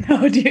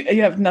 No,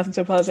 you have nothing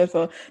to apologize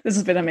for. This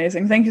has been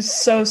amazing. Thank you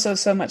so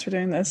much for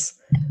doing this.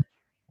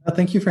 Well,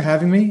 thank you for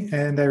having me.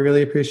 And I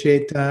really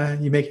appreciate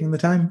you making the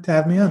time to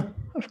have me on.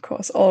 Of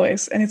course,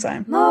 always,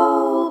 anytime.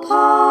 Mopod.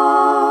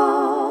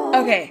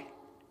 Okay,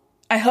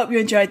 I hope you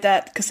enjoyed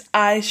that because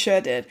I sure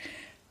did.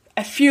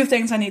 A few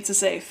things I need to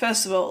say.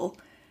 First of all,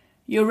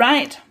 you're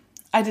right.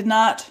 I did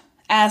not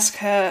ask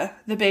her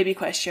the baby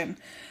question.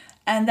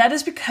 And that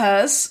is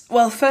because,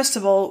 well, first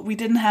of all, we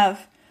didn't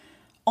have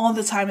all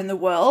the time in the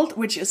world,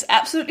 which is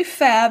absolutely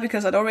fair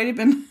because I'd already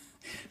been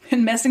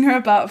messing her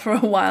about for a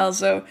while.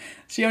 So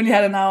she only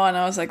had an hour and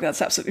I was like,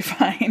 that's absolutely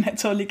fine. I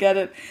totally get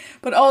it.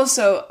 But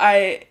also,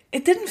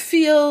 it didn't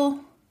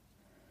feel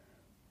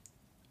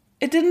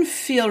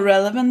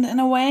relevant in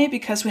a way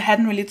because we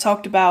hadn't really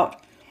talked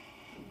about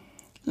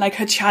like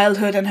her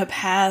childhood and her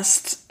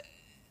past.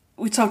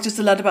 We talked just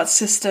a lot about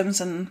systems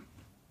and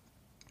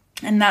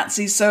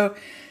Nazis, so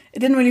it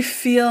didn't really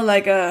feel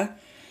like a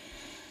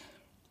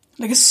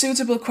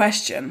suitable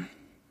question,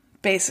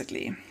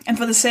 basically. And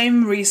for the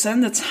same reason,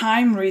 the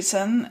time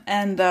reason,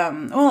 and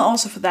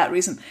also for that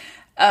reason,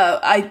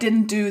 I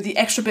didn't do the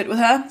extra bit with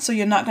her, so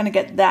you're not going to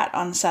get that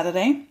on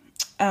Saturday.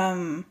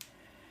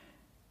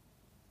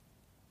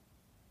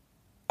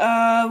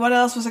 What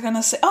else was I going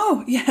to say?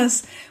 Oh,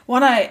 yes.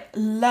 What I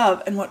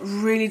love and what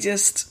really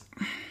just,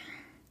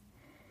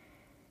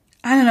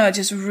 I don't know, it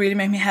just really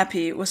made me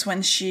happy was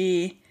when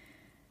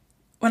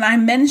I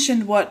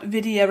mentioned what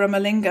Vidya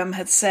Ramalingam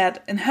had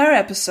said in her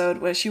episode,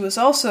 where she was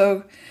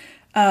also,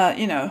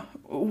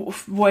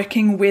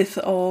 working with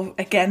or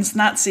against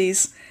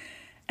Nazis,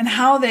 and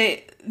how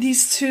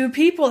these two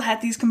people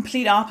had these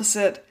complete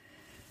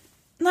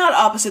not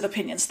opposite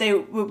opinions. They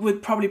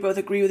would probably both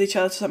agree with each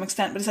other to some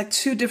extent, but it's like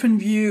two different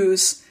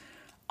views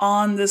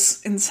on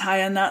this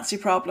entire Nazi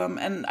problem.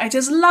 And I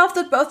just love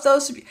that both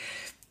those,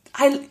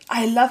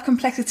 I love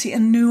complexity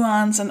and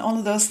nuance and all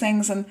of those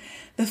things. And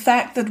the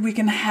fact that we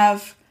can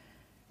have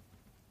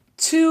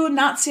two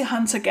Nazi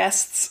hunter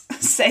guests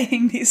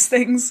saying these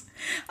things.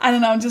 I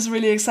don't know, I'm just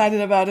really excited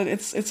about it.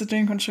 It's a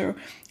dream come true.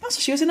 Also,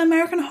 she was in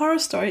American Horror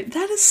Story.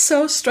 That is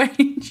so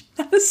strange.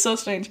 That is so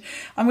strange.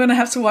 I'm going to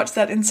have to watch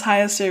that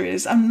entire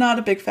series. I'm not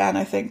a big fan,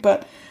 I think,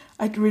 but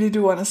I really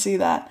do want to see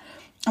that.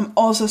 I'm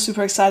also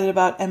super excited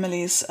about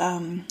Emily's,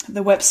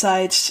 the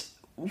websites,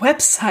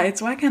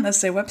 why can't I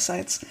say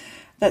websites,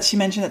 that she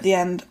mentioned at the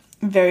end.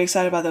 I'm very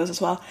excited about those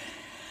as well.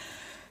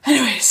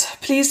 Anyways,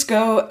 please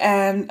go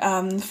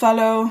and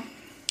follow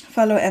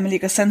Emily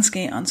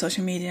Gorsensky on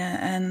social media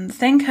and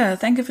thank her.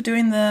 Thank her for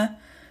doing the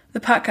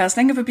podcast.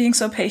 Thank her for being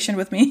so patient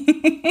with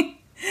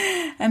me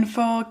and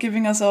for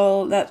giving us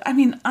all that. I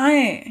mean,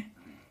 I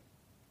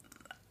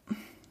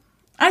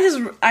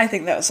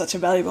think that was such a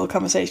valuable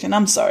conversation.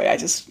 I'm sorry, I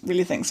just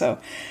really think so.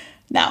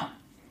 Now,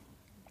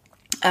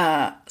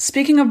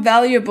 speaking of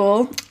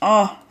valuable,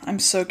 oh, I'm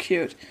so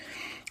cute.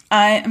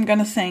 I am going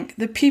to thank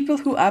the people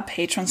who are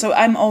patrons. So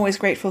I'm always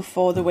grateful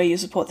for the way you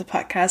support the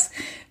podcast,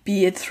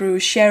 be it through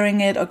sharing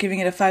it or giving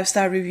it a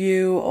 5-star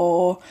review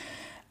or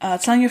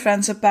telling your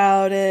friends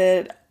about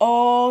it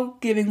or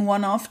giving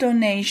one-off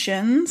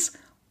donations,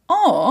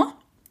 or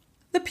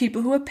the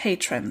people who are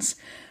patrons.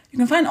 You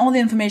can find all the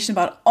information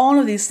about all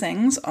of these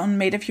things on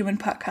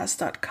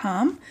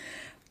madeofhumanpodcast.com,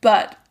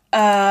 but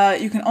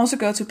you can also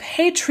go to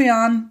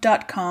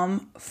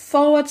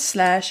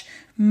patreon.com/mohpod,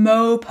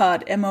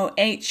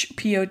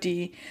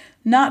 MOHPOD,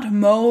 not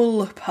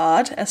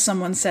molepod, as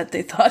someone said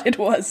they thought it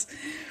was.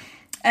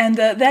 And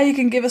there you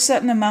can give a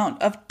certain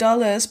amount of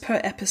dollars per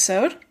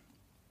episode.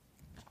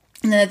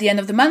 And then at the end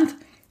of the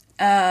month,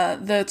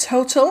 the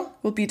total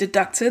will be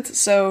deducted.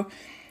 So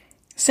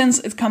since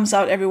it comes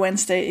out every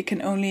Wednesday, it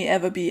can only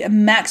ever be a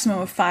maximum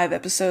of 5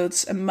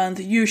 episodes a month.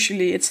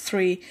 Usually it's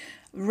 3.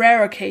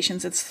 Rare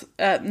occasions it's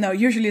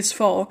usually it's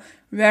 4.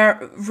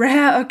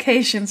 Rare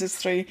occasions it's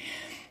 3.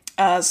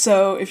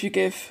 So if you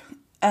give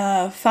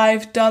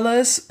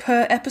 $5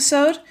 per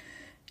episode,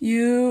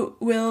 you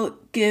will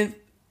give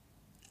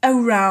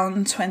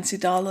around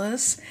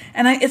 $20.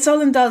 And it's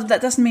all in dollars.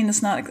 That doesn't mean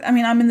it's not. I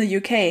mean, I'm in the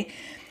UK.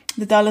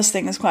 The dollars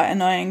thing is quite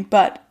annoying,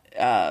 but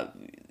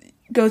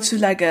go to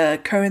like a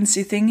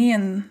currency thingy,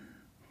 and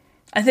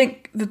I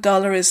think the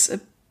dollar is I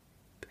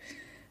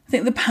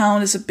think the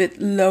pound is a bit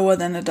lower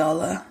than a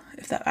dollar.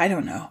 I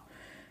don't know.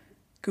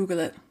 Google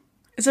it.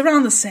 It's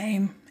around the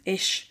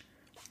same-ish.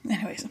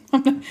 Anyways,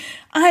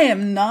 I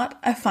am not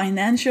a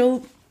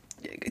financial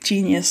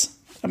genius.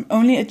 I'm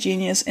only a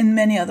genius in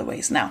many other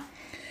ways. Now,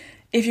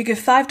 if you give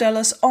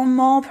 $5 or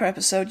more per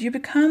episode, you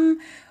become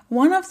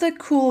one of the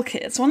cool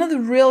kids, one of the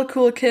real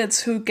cool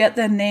kids who get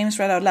their names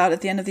read out loud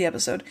at the end of the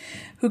episode,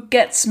 who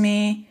gets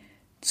me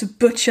to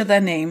butcher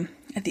their name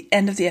at the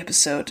end of the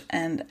episode.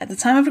 And at the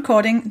time of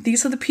recording,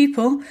 these are the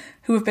people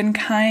who have been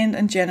kind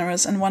and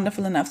generous and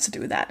wonderful enough to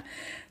do that.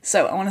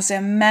 So I want to say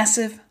a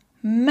massive,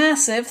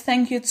 massive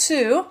thank you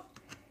to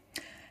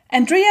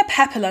Andrea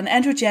Papillon,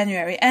 Andrew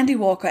January, Andy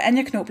Walker,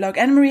 Anya Knobloch,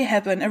 Anne-Marie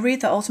Hepburn,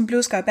 Aretha, Autumn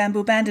Blue Sky,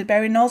 Bamboo Bandit,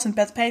 Barry Norton,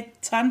 Beth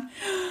Payton,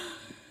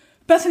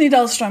 Bethany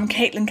Dahlstrom,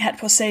 Caitlin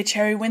Catporsay,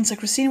 Cherry Winter,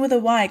 Christine with a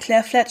Y,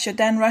 Claire Fletcher,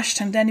 Dan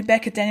Rushton, Danny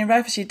Beckett, Danny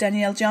Riferschi,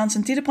 Danielle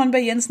Johnson, Dieter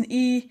Brøndberg Jensen,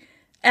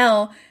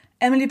 E.L.,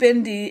 Emily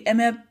Bindi,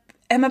 Emma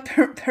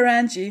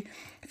Perangi,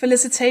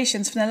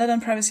 Felicitations,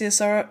 Vanelladon Privacy,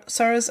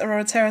 Saurus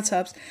Aurora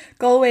Teratops,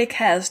 Galway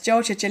Cass,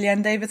 Georgia,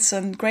 Gillian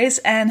Davidson, Grace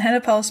Ann,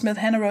 Hannah Paul Smith,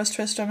 Hannah Rose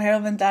Tristram,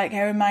 Harold Van Dyke,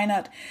 Harry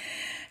Minot,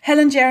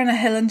 Helen Jarena,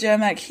 Helen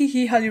Jermack,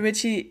 Hee Holly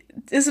Ritchie,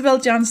 Isabel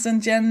Johnston,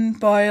 Jen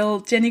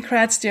Boyle, Jenny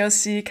Kratz,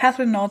 Josie,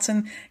 Catherine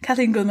Norton,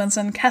 Kathleen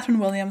Goodmanson, Catherine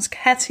Williams,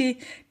 Kathy,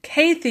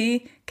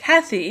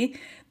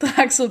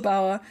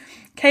 Draxelbauer,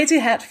 Katie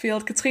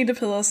Hatfield, Katrine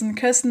Pedersen,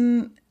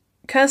 Kirsten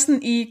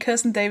E.,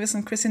 Kirsten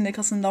Davison, Chrissy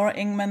Nicholson, Laura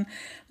Ingman,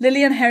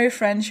 Lillian Harry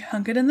French,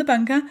 Hunkered in the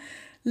Bunker,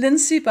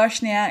 Lindsay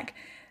Boshniak,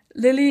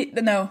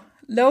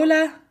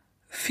 Lola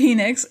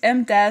Phoenix,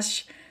 M.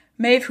 Dash,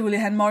 Maeve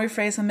Houlihan, Maury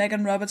Fraser,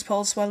 Megan Roberts,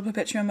 Paul Swell,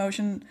 Perpetual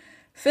Emotion,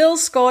 Phil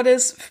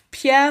Scordis,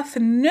 Pierre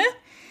Feneux,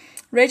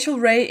 Rachel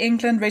Ray,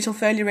 England, Rachel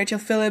Fairley, Rachel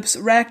Phillips,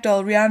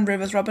 Ragdoll, Rian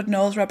Rivers, Robert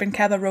Knowles, Robin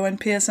Cabba, Rowan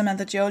Pierce,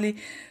 Samantha Jolie,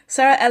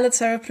 Sarah Ellett,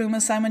 Sarah Plumer,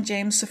 Simon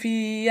James,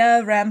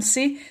 Sophia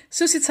Ramsey,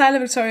 Susie Tyler,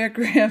 Victoria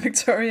Greer,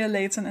 Victoria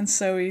Layton, and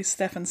Zoe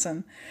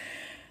Stephenson.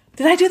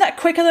 Did I do that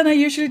quicker than I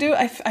usually do?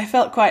 I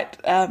felt quite,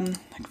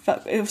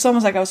 it was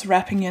almost like I was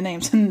rapping your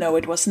names. No,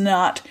 it was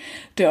not.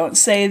 Don't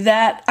say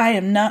that. I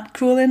am not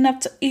cool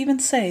enough to even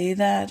say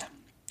that.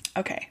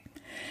 Okay.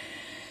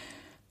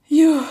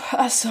 You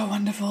are so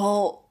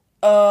wonderful.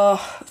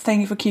 Thank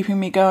you for keeping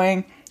me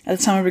going. At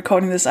the time of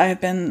recording this, I have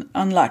been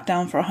on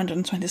lockdown for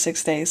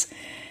 126 days.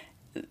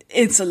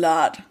 It's a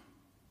lot.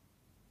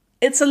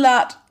 It's a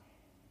lot.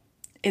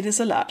 It is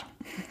a lot.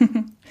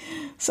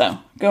 So,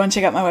 go and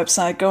check out my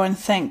website. Go and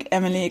thank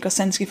Emily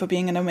Gosensky for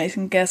being an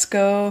amazing guest.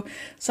 Go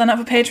sign up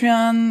for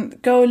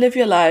Patreon. Go live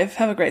your life.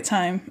 Have a great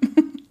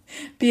time.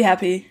 Be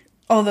happy.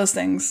 All those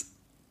things.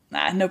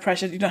 No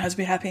pressure. You don't have to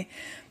be happy.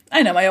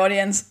 I know my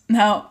audience.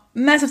 Now,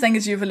 massive thank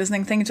you to you for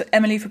listening. Thank you to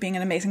Emily for being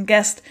an amazing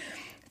guest.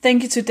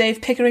 Thank you to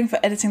Dave Pickering for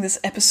editing this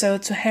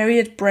episode, to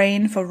Harriet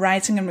Brain for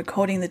writing and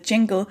recording the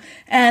jingle,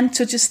 and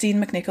to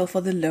Justine McNichol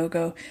for the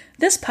logo.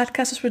 This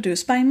podcast was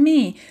produced by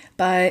me,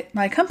 by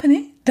my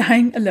company,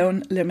 Dying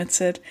Alone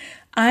Limited.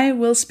 I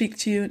will speak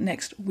to you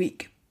next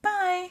week.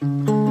 Bye!